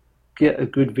get a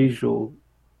good visual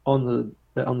on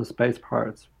the space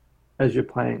pirates as you're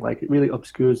playing. Like, it really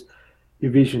obscures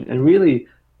your vision, and really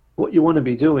what you want to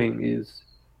be doing is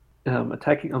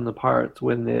attacking on the pirates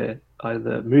when they're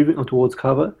either moving on towards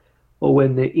cover or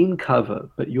when they're in cover,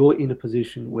 but you're in a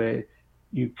position where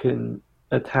you can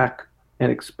attack an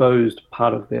exposed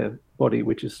part of their body,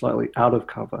 which is slightly out of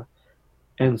cover.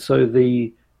 And so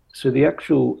the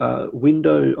actual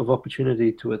window of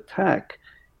opportunity to attack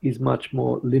is much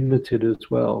more limited as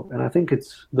well. And I think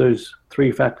it's those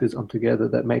three factors together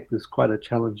that make this quite a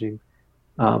challenging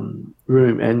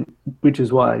room, and which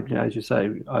is why, as you say,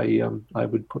 I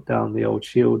would put down the old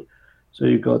shield. So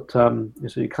you've got so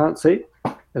you can't see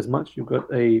as much. You've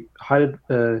got a height.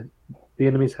 The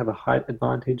enemies have a height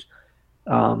advantage,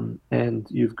 and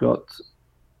you've got,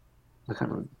 I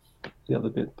can't remember the other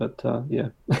bit, but yeah.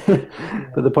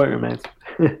 But the point remains.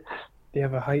 They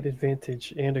have a height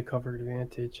advantage and a cover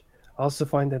advantage. I also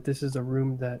find that this is a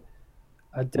room that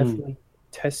definitely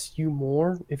tests you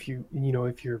more if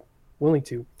you're willing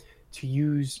to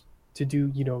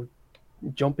do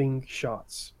jumping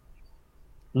shots.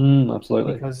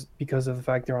 Absolutely. Because of the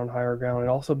fact they're on higher ground, and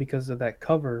also because of that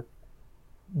cover.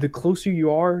 The closer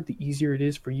you are, the easier it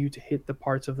is for you to hit the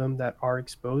parts of them that are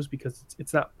exposed, because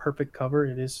it's not perfect cover.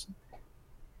 It's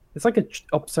like a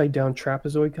upside down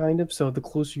trapezoid kind of. So the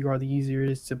closer you are, the easier it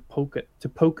is to poke at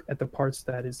the parts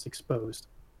that is exposed.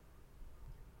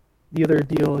 The other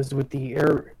deal is with the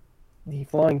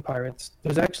flying pirates.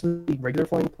 There's actually regular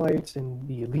flying pirates and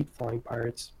the elite flying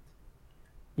pirates.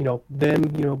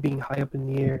 Them being high up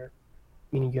in the air,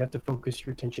 meaning you have to focus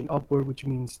your attention upward, which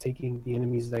means taking the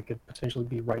enemies that could potentially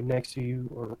be right next to you,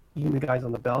 or even the guys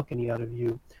on the balcony, out of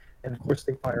view. And of course,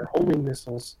 they fire homing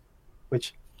missiles,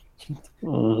 which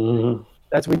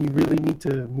that's when you really need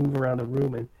to move around the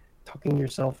room, and tucking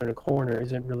yourself in a corner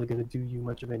isn't really going to do you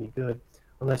much of any good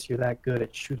unless you're that good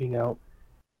at shooting out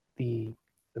the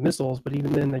missiles. But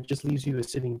even then, that just leaves you a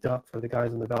sitting duck for the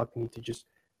guys on the balcony to just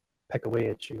peck away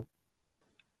at you.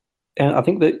 And I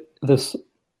think that there's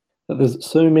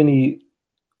so many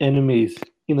enemies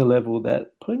in a level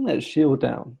that putting that shield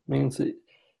down means that,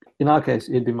 in our case,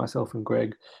 it'd be myself and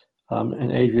Greg,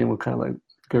 and Adrian would kind of like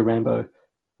go Rambo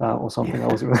or something. I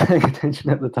wasn't really paying attention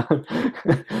at the time,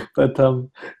 but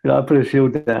I put a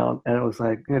shield down, and it was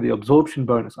like the absorption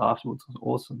bonus afterwards was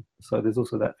awesome. So there's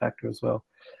also that factor as well.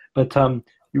 But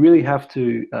you really have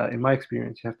to, in my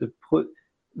experience, you have to put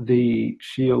the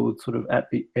shield sort of at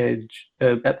the edge,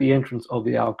 at the entrance of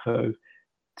the alcove,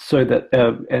 so that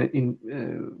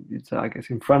it's I guess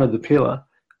in front of the pillar,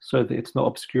 so that it's not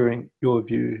obscuring your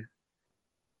view,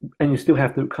 and you still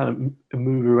have to kind of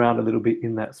move around a little bit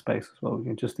in that space as well,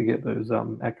 just to get those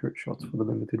accurate shots for the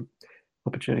limited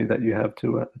opportunity that you have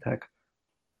to attack.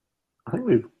 I think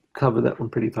we've covered that one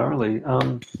pretty thoroughly.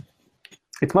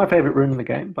 It's my favorite room in the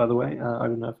game, by the way. I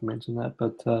don't know if I mentioned that,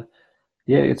 but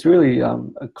yeah, it's really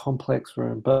a complex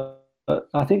room. But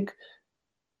I think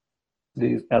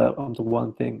these add up onto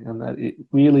one thing, and that it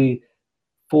really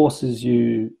forces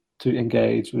you to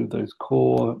engage with the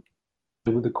core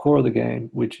of the game,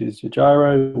 which is your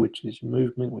gyro, which is your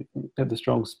movement, we have the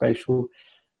strong spatial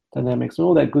dynamics, and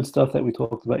all that good stuff that we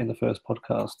talked about in the first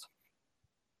podcast.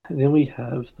 And then we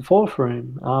have the fourth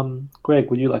room. Greg,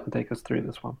 would you like to take us through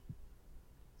this one?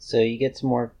 So you get some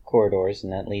more corridors,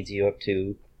 and that leads you up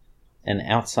to an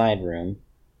outside room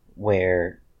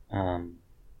where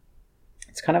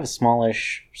it's kind of a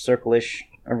smallish, circle-ish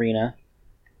arena,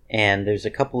 and there's a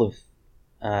couple of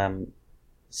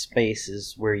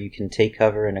spaces where you can take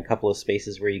cover and a couple of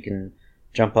spaces where you can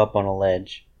jump up on a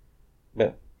ledge.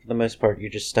 But for the most part,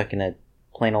 you're just stuck in a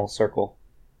plain old circle.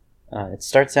 It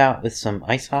starts out with some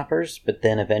ice hoppers, but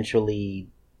then eventually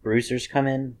bruisers come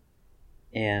in,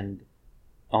 and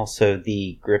also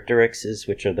the Gryptorixes,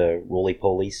 which are the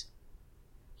roly-polies.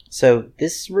 So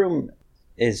this room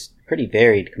is pretty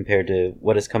varied compared to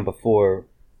what has come before,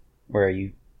 where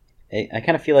I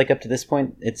kind of feel like up to this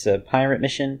point it's a pirate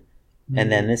mission, and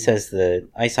then this has the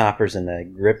ice hoppers and the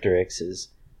Gryptorixes,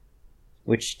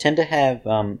 which tend to have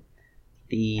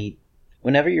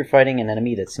whenever you're fighting an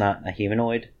enemy that's not a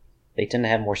humanoid, they tend to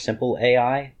have more simple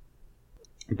AI,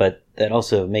 but that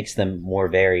also makes them more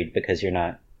varied because you're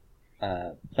not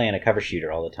playing a cover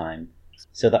shooter all the time.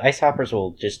 So the ice hoppers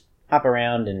will just hop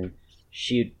around and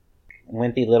shoot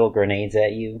wimpy little grenades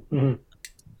at you,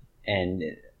 and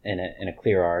in a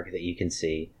clear arc that you can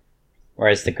see.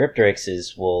 Whereas the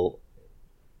Gryptorixes will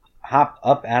hop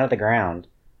up out of the ground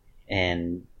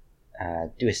and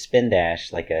do a spin dash,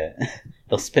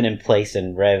 they'll spin in place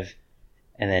and rev,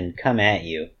 and then come at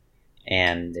you.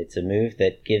 And it's a move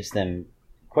that gives them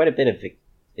quite a bit of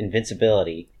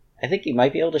invincibility. I think you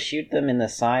might be able to shoot them in the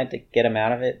side to get them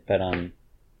out of it, but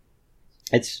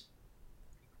it's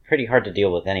pretty hard to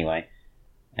deal with anyway.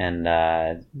 And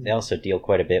they also deal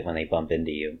quite a bit when they bump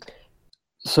into you.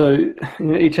 So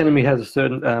each enemy has a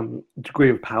certain degree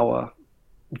of power,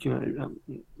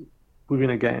 within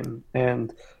a game,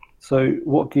 and so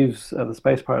what gives the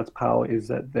Space Pirates power is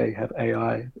that they have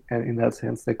AI, and in that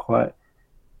sense, they're quite,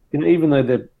 even though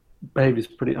their behavior is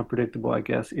pretty unpredictable, I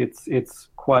guess it's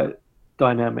quite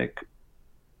dynamic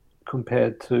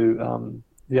compared to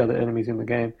the other enemies in the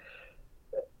game.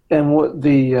 And what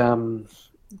the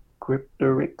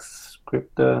Gryptorix.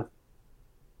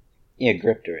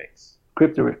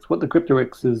 What the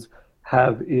Gryptorixes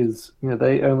have is,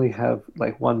 they only have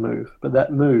like one move, but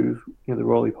that move, the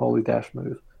roly-poly dash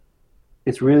move,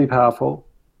 it's really powerful,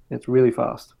 it's really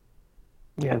fast,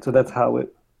 and so that's how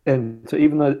it. And so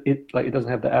even though it doesn't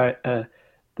have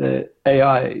the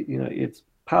AI, its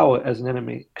power as an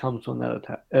enemy comes from that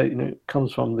attack.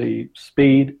 Comes from the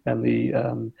speed and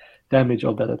the damage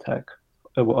of that attack,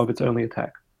 of its only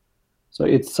attack. So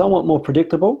it's somewhat more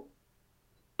predictable,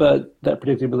 but that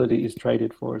predictability is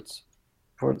traded for its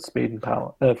speed and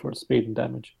power, for its speed and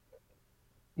damage.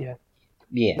 Yeah.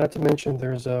 Yeah. Not to mention,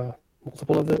 there's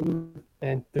multiple of them,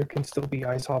 and there can still be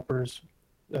ice hoppers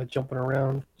jumping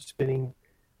around, spitting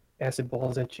acid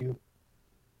balls at you.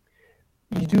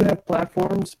 You do have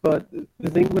platforms, but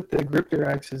the thing with the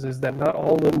Gryptorixes is that not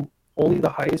all of them, only the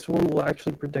highest one will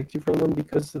actually protect you from them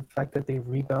because of the fact that they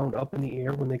rebound up in the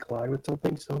air when they collide with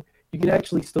something. So you can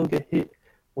actually still get hit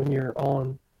when you're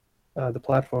on the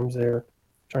platforms there,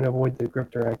 trying to avoid the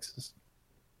Gryptorixes.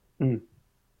 So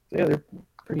yeah, they're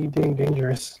pretty dang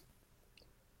dangerous.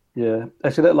 Yeah,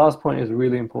 actually, that last point is a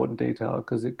really important detail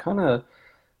because it kind of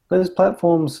those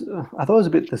platforms, I thought it was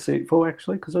a bit deceitful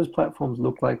actually, because those platforms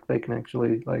look like they can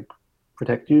actually like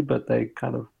protect you, but they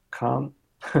kind of can't.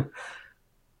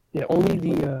 Yeah, only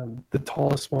the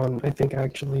tallest one I think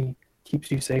actually keeps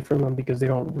you safe from them because they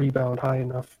don't rebound high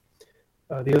enough.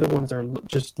 The other ones are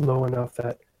just low enough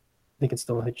that they can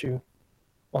still hit you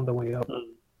on the way up.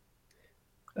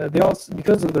 They also,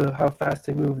 because of how fast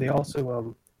they move, they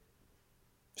also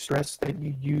stress that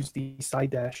you use the side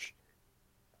dash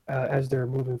as they're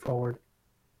moving forward.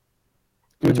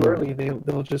 Too early,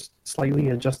 they'll just slightly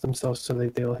adjust themselves so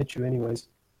that they'll hit you anyways.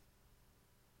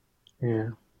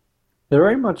 Yeah. They're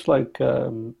very much like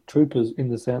troopers in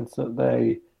the sense that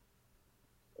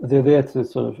they're there to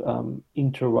sort of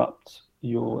interrupt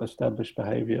your established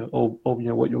behavior or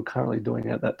what you're currently doing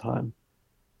at that time.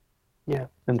 Yeah.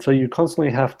 And so you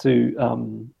constantly have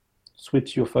to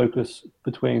switch your focus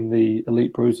between the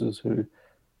elite bruisers who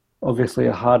obviously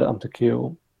are harder to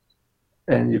kill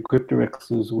and your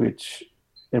Cryptorexes, which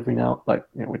every now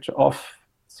which are off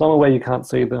somewhere where you can't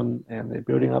see them and they're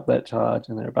building up that charge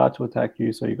and they're about to attack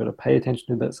you, so you've got to pay attention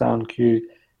to that sound cue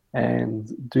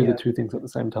and do the two things at the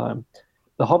same time.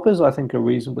 The hoppers, I think, are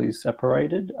reasonably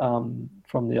separated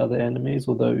from the other enemies,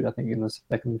 although I think in the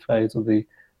second phase of the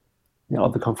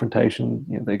of the confrontation,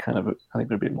 they kind of, I think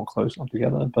they're a bit more close on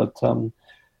together, but and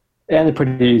they're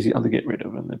pretty easy to get rid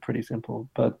of and they're pretty simple.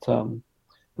 But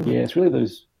yeah, it's really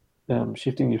those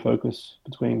shifting your focus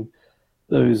between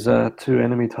those two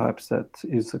enemy types that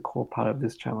is the core part of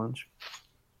this challenge.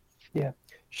 Yeah,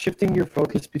 shifting your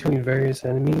focus between various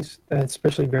enemies,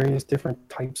 especially various different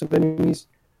types of enemies.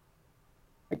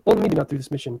 Well, maybe not through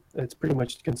this mission. It's pretty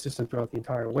much consistent throughout the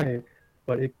entire way,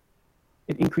 but it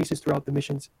increases throughout the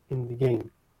missions in the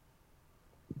game.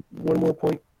 One more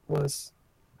point was,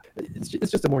 it's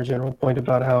just a more general point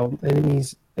about how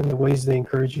enemies and the ways they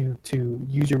encourage you to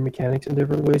use your mechanics in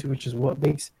different ways, which is what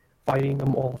makes fighting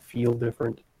them all feel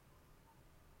different.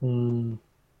 That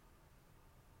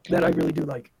I really do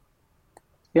like.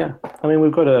 Yeah, I mean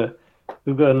we've got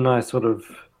a nice sort of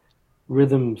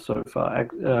rhythm so far,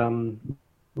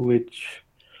 which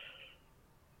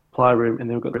supply room, and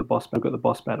then we've got the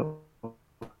boss battle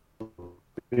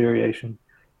variation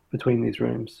between these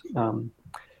rooms.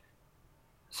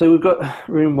 So we've got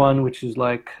room 1, which is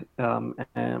like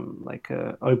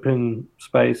a open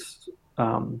space,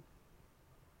 and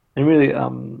really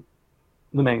the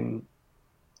main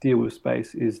deal with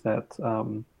space is that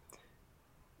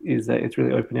it's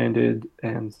really open ended,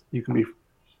 and you can be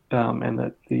and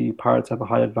that the pirates have a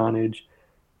height advantage,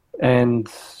 and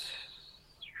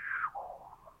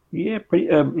yeah, pretty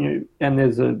and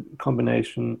there's a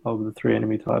combination of the 3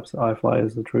 enemy types: the eye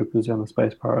flyers, the troopers, and the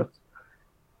space pirates.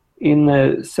 In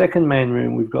the second main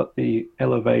room, we've got the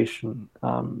elevation,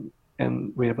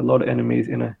 and we have a lot of enemies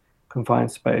in a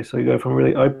confined space. So you go from a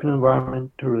really open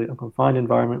environment to a really confined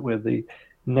environment where the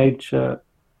nature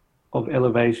of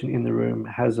elevation in the room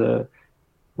has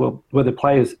where the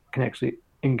players can actually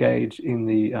engage in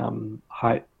the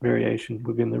height variation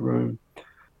within the room.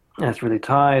 And it's really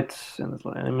tight, and there's a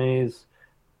lot of enemies.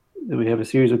 We have a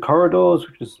series of corridors,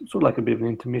 which is sort of like a bit of an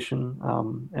intermission.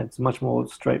 And it's a much more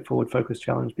straightforward focus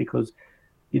challenge because,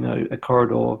 a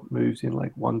corridor moves in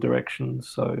like one direction.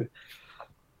 So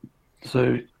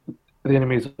the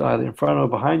enemies are either in front or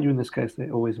behind you. In this case,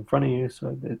 they're always in front of you.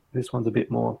 So this one's a bit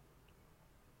more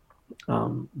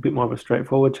of a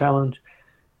straightforward challenge.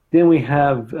 Then we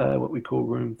have what we call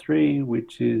room 3,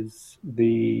 which is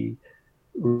the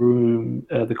room,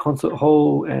 the concert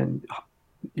hall, and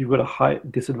you've got a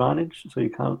height disadvantage, so you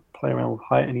can't play around with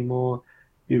height anymore.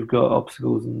 You've got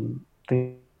obstacles and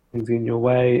things in your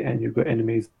way, and you've got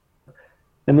enemies.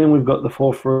 And then we've got the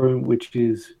 4th room, which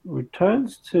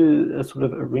returns to a sort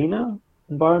of arena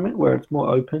environment where it's more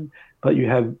open, but you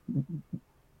have,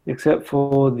 except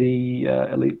for the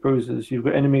elite bruisers, you've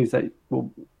got enemies and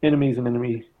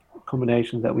enemy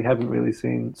combinations that we haven't really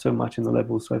seen so much in the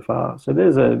levels so far. So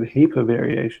there's a heap of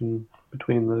variation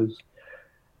between those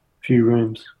few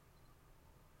rooms.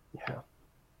 Yeah.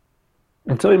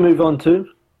 Until we move on to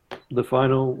the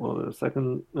final or the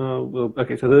second.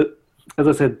 Okay. So as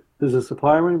I said, there's a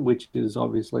supply room, which is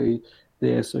obviously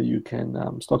there so you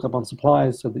can stock up on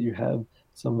supplies so that you have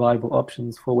some viable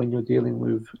options for when you're dealing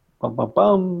with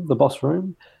the boss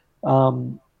room,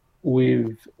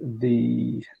 with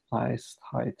the Ice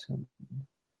Titan.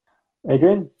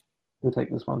 Adrian, you'll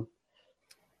take this one.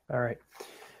 All right.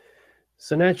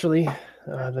 So naturally,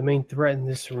 the main threat in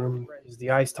this room is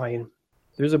the Ice Titan.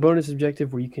 There's a bonus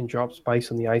objective where you can drop spice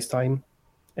on the Ice Titan,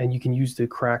 and you can use the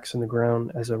cracks in the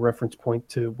ground as a reference point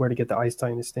to where to get the Ice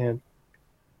Titan to stand.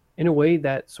 In a way,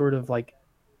 that sort of like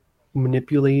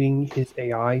manipulating his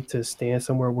AI to stand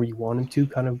somewhere where you want him to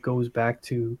kind of goes back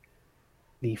to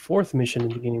the fourth mission in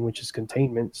the beginning, which is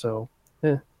containment. So,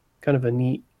 kind of a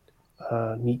neat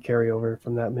carryover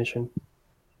from that mission.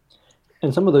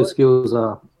 And some of those skills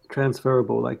are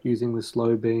transferable, like using the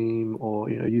slow beam, or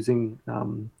using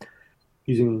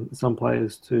some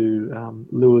players to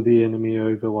lure the enemy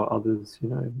over while others,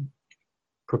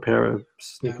 prepare a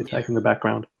sneak attack in the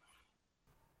background.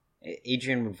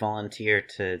 Adrian would volunteer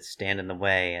to stand in the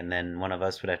way, and then one of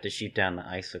us would have to shoot down the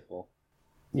icicle.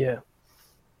 Yeah.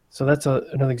 So that's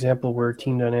another example where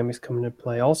team dynamics come into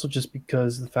play. Also, just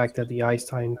because the fact that the Ice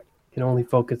Titan can only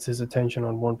focus his attention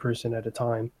on one person at a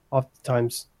time.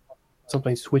 Oftentimes,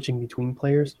 sometimes switching between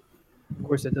players. Of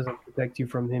course, that doesn't protect you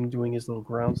from him doing his little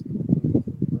ground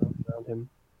around him.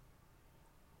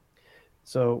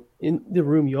 So in the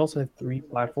room, you also have 3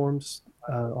 platforms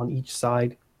on each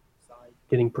side,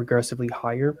 getting progressively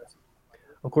higher.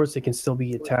 Of course, they can still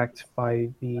be attacked by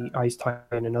the Ice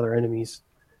Titan and other enemies.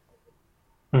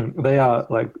 They are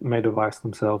like made of ice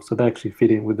themselves, so they actually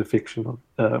fit in with the fiction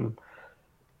of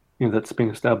that's been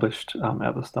established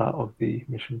at the start of the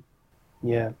mission.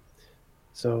 Yeah,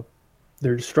 so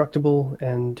they're destructible,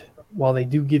 and while they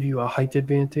do give you a height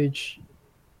advantage,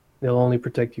 they'll only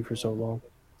protect you for so long.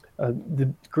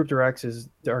 The Cryptoraxes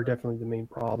are definitely the main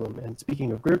problem. And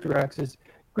speaking of Cryptoraxes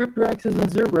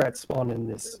and Zerberats spawn in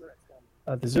this.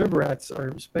 The Zerberats are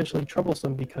especially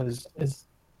troublesome because, as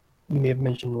you may have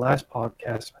mentioned in the last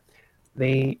podcast,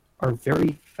 they are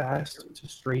very fast to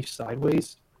strafe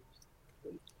sideways.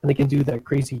 And they can do that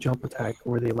crazy jump attack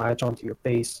where they latch onto your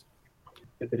face,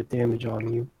 get a bit of damage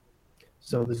on you.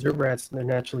 So the Zerberats, they're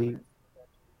naturally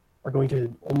are going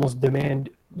to almost demand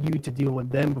you to deal with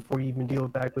them before you even deal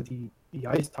back with the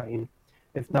Ice Titan,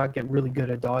 if not get really good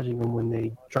at dodging them when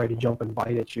they try to jump and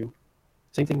bite at you.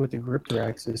 Same thing with the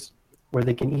Cryptoraxes, where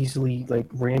they can easily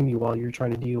ram you while you're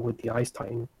trying to deal with the Ice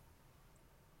Titan.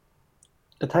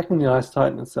 Attacking the Ice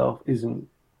Titan itself isn't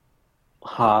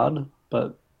hard,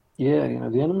 but yeah,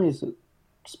 the enemies that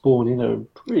spawn in are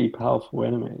pretty powerful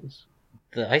enemies.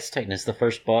 The Ice Titan is the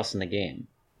first boss in the game.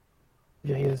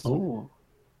 Yeah, he is. Oh,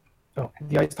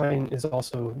 the Ice Titan is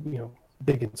also,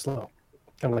 big and slow,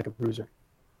 kind of like a bruiser.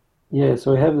 Yeah,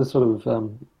 so we have this sort of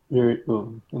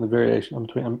the variation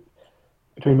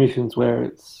between missions where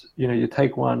it's you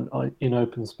take one in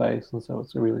open space, and so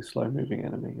it's a really slow moving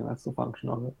enemy, and that's the function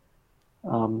of it.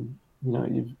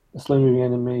 You've a slow moving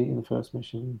enemy in the first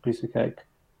mission, piece of cake.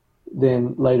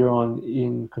 Then later on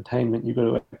in containment, you've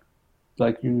got to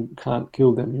you can't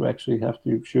kill them. You actually have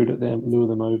to shoot at them, lure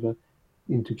them over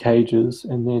into cages,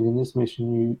 and then in this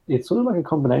mission, it's sort of like a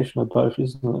combination of both,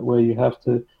 isn't it? Where you have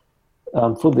to,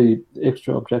 for the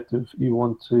extra objective, you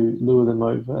want to lure them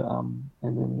over, and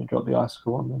then you drop the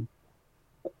icicle on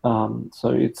them.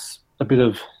 So it's a bit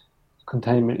of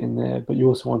containment in there, but you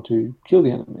also want to kill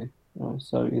the enemy.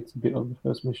 So it's a bit of the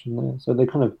first mission there. So they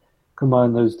kind of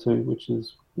combine those two, which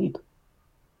is neat.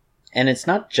 And it's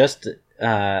not just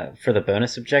for the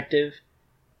bonus objective.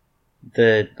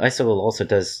 The icicle also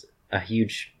does a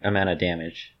huge amount of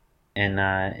damage. And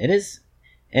it is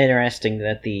interesting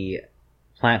that the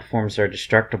platforms are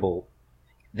destructible.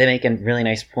 They make a really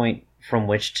nice point from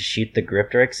which to shoot the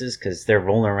Cryptoraxes, because they're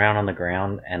rolling around on the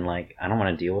ground, and I don't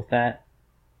want to deal with that.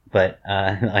 But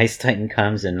the Ice Titan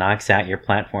comes and knocks out your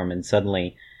platform, and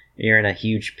suddenly you're in a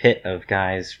huge pit of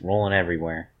guys rolling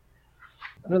everywhere.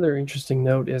 Another interesting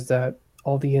note is that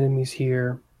all the enemies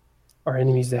here are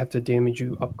enemies that have to damage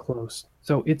you up close.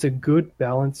 So it's a good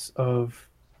balance of,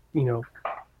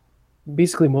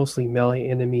 basically mostly melee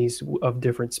enemies of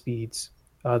different speeds.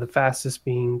 The fastest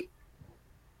being,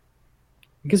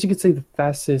 I guess you could say the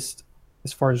fastest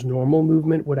as far as normal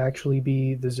movement would actually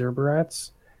be the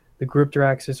Zerberats. The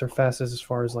Cryptoraxes are fastest as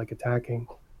far as attacking.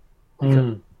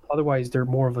 Otherwise, they're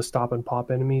more of a stop and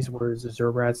pop enemies, whereas the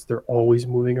Zerberats, they're always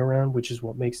moving around, which is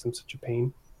what makes them such a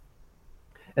pain.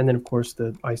 And then, of course,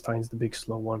 the Ice Titan's the big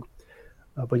slow one.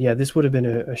 But yeah, this would have been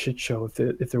a shit show if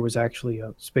there was actually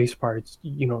a space pirates,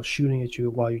 shooting at you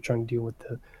while you're trying to deal with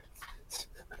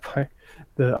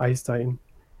the Ice Titan.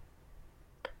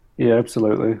 Yeah,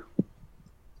 absolutely.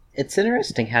 It's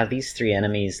interesting how these 3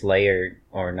 enemies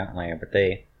but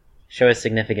they show a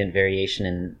significant variation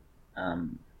in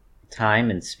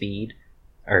time and space.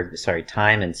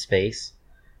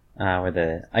 Where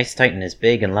the Ice Titan is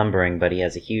big and lumbering, but he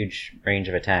has a huge range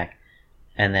of attack.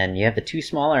 And then you have the 2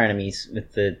 smaller enemies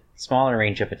with the smaller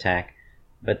range of attack,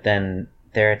 but then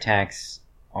their attacks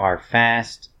are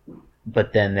fast,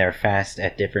 but then they're fast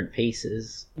at different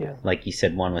paces. Yeah. Like you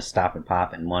said, one was stop and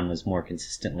pop, and one was more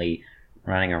consistently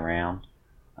running around.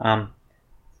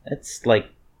 It's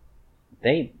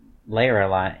they layer a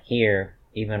lot here,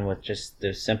 even with just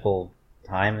the simple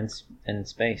time and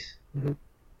space. Mm-hmm.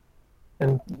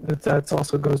 And that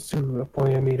also goes to a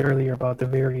point I made earlier about the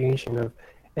variation of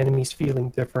enemies feeling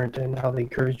different and how they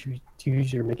encourage you to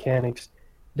use your mechanics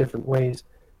different ways.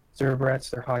 Zerbrats,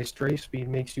 their high strafe speed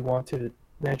makes you want to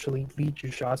naturally lead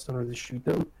your shots in order to shoot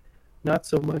them. Not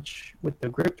so much with the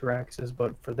Griptoraxes,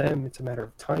 but for them it's a matter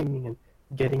of timing and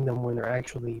getting them when they're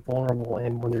actually vulnerable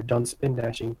and when they're done spin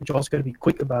dashing. But you also got to be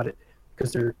quick about it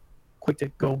because they're quick to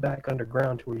go back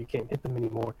underground to where you can't hit them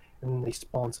anymore, and then they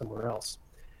spawn somewhere else.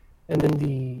 And then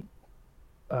the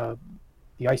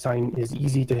Einstein is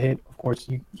easy to hit. Of course,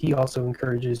 he also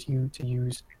encourages you to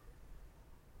use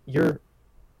your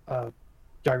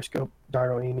gyroscope,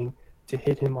 gyro aiming, to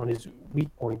hit him on his weak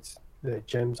points, the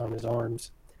gems on his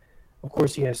arms. Of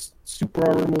course, he has super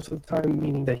armor most of the time,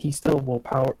 meaning that he still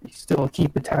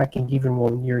keep attacking even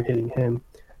when you're hitting him,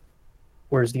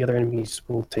 whereas the other enemies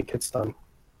will take hit stun.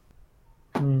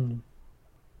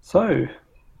 So,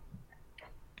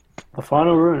 the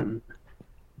final room.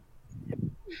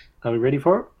 Are we ready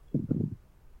for it?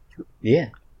 Yeah.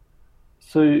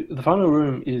 So the final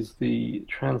room is the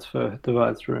transfer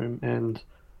device room, and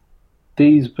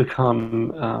these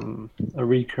become a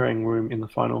recurring room in the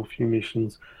final few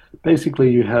missions.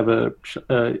 Basically, you have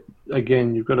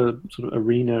again, you've got a sort of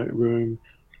arena room.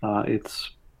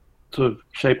 It's sort of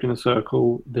shaped in a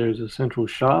circle. There's a central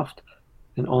shaft,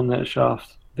 and on that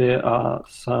shaft there are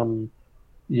some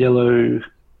yellow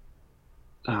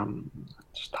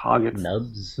just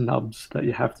targets, nubs that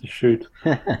you have to shoot.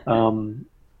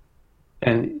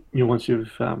 And once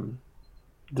you've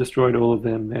destroyed all of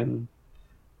them, then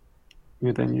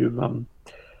you've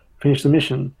finished the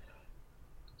mission.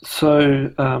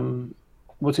 So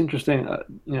what's interesting,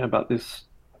 about this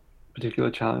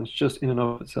particular challenge, just in and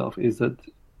of itself, is that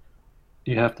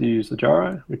you have to use the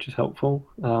gyro, which is helpful.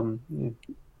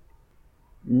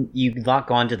 You lock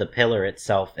onto the pillar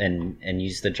itself and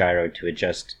use the gyro to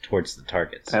adjust towards the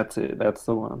targets. That's it. That's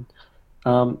the one.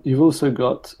 You've also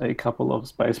got a couple of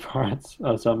space pirates,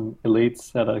 some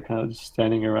elites that are kind of just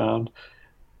standing around.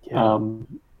 Yeah.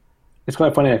 It's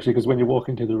quite funny actually, because when you walk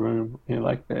into the room,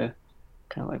 like they're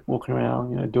kind of like walking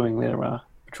around, doing their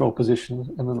patrol positions,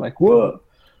 and then like whoa,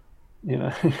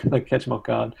 like catch them off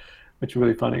guard, which is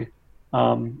really funny.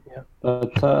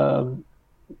 But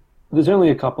there's only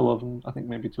a couple of them, I think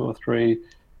maybe 2 or 3.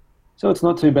 So it's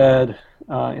not too bad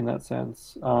in that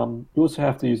sense. You also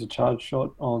have to use a charge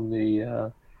shot on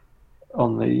the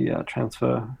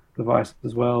transfer device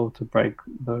as well to break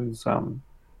those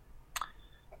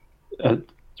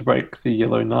to break the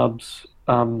yellow nubs.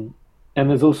 And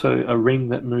there's also a ring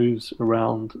that moves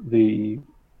around the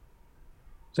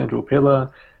central pillar,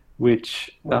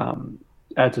 which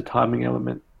adds a timing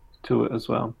element to it as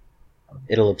well.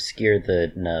 It'll obscure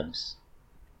the nubs.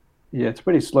 Yeah, it's a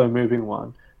pretty slow moving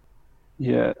one.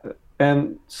 Yeah,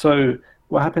 and so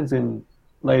what happens in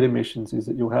later missions is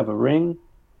that you'll have a ring,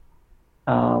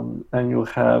 and you'll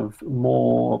have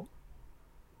more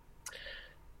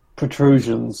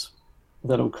protrusions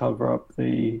that'll cover up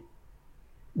the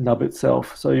nub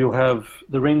itself. So you'll have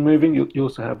the ring moving, you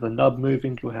also have the nub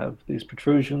moving, you'll have these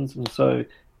protrusions, and so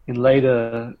in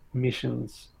later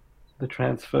missions, the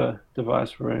transfer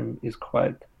device room is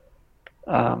quite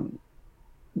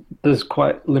there's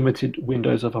quite limited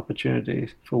windows of opportunity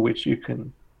for which you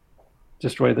can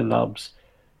destroy the nubs,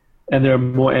 and there are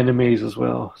more enemies as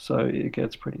well, so it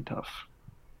gets pretty tough.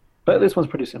 But this one's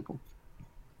pretty simple.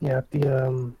 Yeah,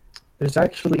 there's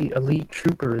actually elite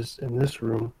troopers in this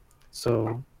room,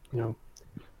 so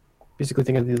basically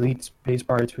think of the elite space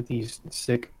pirates with these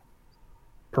sick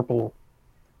purple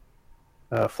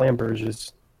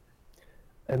flamberges.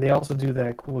 And they also do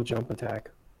that cool jump attack,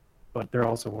 but they're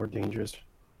also more dangerous.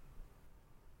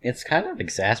 It's kind of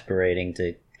exasperating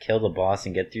to kill the boss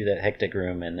and get through that hectic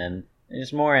room, and then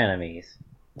there's more enemies.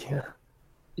 Yeah.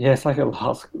 Yeah, it's like a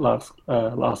last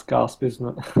gasp,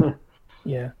 isn't it?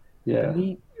 Yeah. Yeah.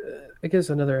 I guess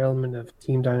another element of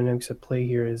team dynamics at play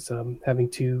here is having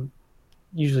to.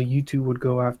 Usually, you two would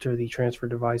go after the transfer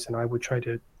device, and I would try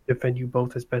to defend you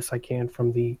both as best I can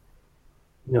from the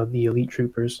elite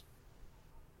troopers.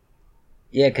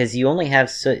 Yeah, because you only have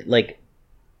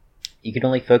you can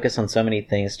only focus on so many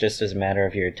things just as a matter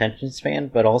of your attention span,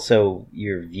 but also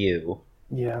your view.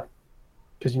 Yeah,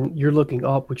 because you're looking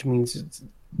up, which means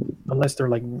unless they're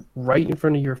like right in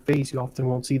front of your face, you often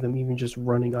won't see them even just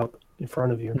running up in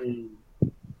front of you.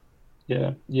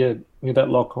 Yeah. That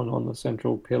lock on the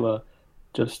central pillar,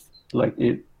 just like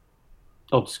it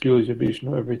obscures your vision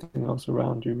of everything else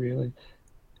around you, really.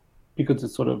 Because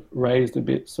it's sort of raised a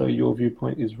bit, so your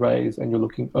viewpoint is raised and you're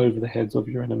looking over the heads of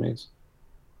your enemies.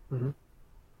 Mhm.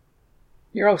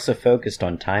 You're also focused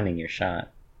on timing your shot.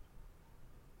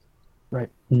 Right.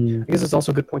 Mm. I guess it's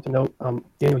also a good point to note.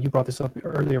 Daniel, you brought this up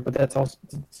earlier, but that's also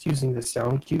it's using the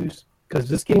sound cues because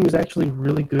this game is actually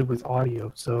really good with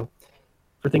audio. So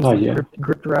for things Oh like yeah.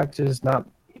 grip directions not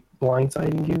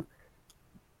blindsiding you,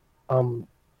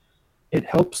 it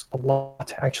helps a lot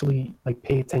to actually like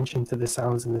pay attention to the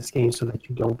sounds in this game so that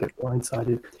you don't get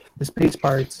blindsided. The space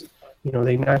pirates,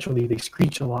 they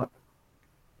screech a lot,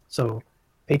 so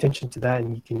pay attention to that,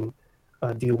 and you can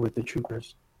deal with the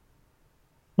troopers.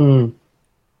 Mm.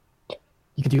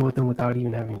 You can deal with them without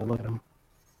even having to look at them.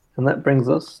 And that brings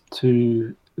us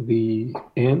to the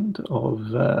end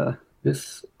of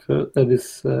this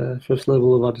first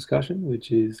level of our discussion,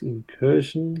 which is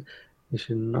Incursion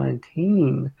Mission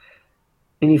 19.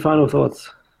 Any final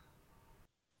thoughts?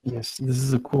 Yes, this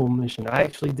is a cool mission. I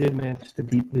actually did manage to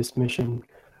beat this mission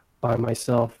by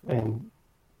myself, and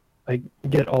I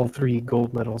get all 3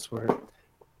 gold medals for it.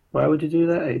 Why would you do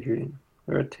that, Adrian?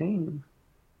 We're a team.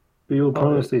 We all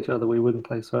promised each other we wouldn't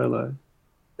play solo.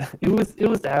 It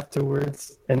was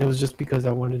afterwards, and it was just because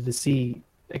I wanted to see,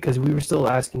 because we were still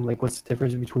asking like what's the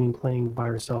difference between playing by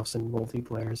ourselves and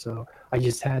multiplayer. So I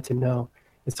just had to know,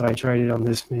 and so I tried it on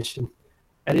this mission,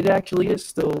 and it actually is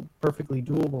still perfectly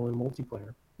doable in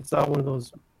multiplayer. It's not one of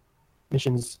those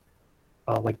missions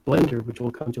like Blender, which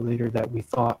we'll come to later, that we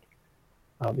thought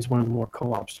is one of the more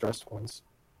co-op stressed ones.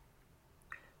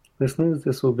 Listeners,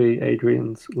 this will be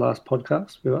Adrian's last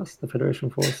podcast with us, the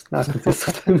Federation Force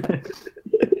Narcotics.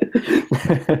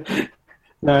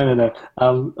 No.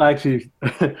 I actually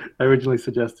I originally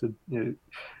suggested,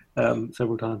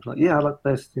 several times, like, yeah, I like to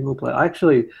play single player. I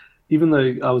actually, even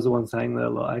though I was the one saying that a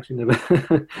lot, I actually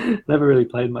never really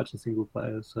played much in single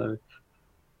player. So,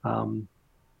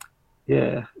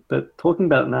 yeah. But talking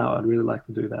about it now, I'd really like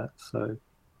to do that. So,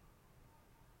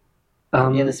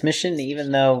 Yeah, this mission,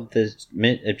 even though the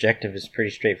objective is pretty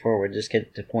straightforward, just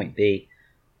get to point B.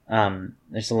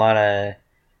 There's a lot of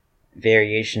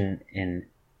variation in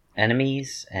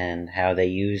enemies and how they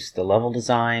use the level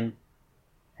design,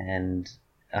 and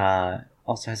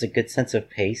also has a good sense of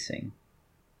pacing.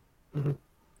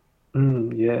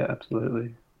 yeah,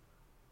 absolutely.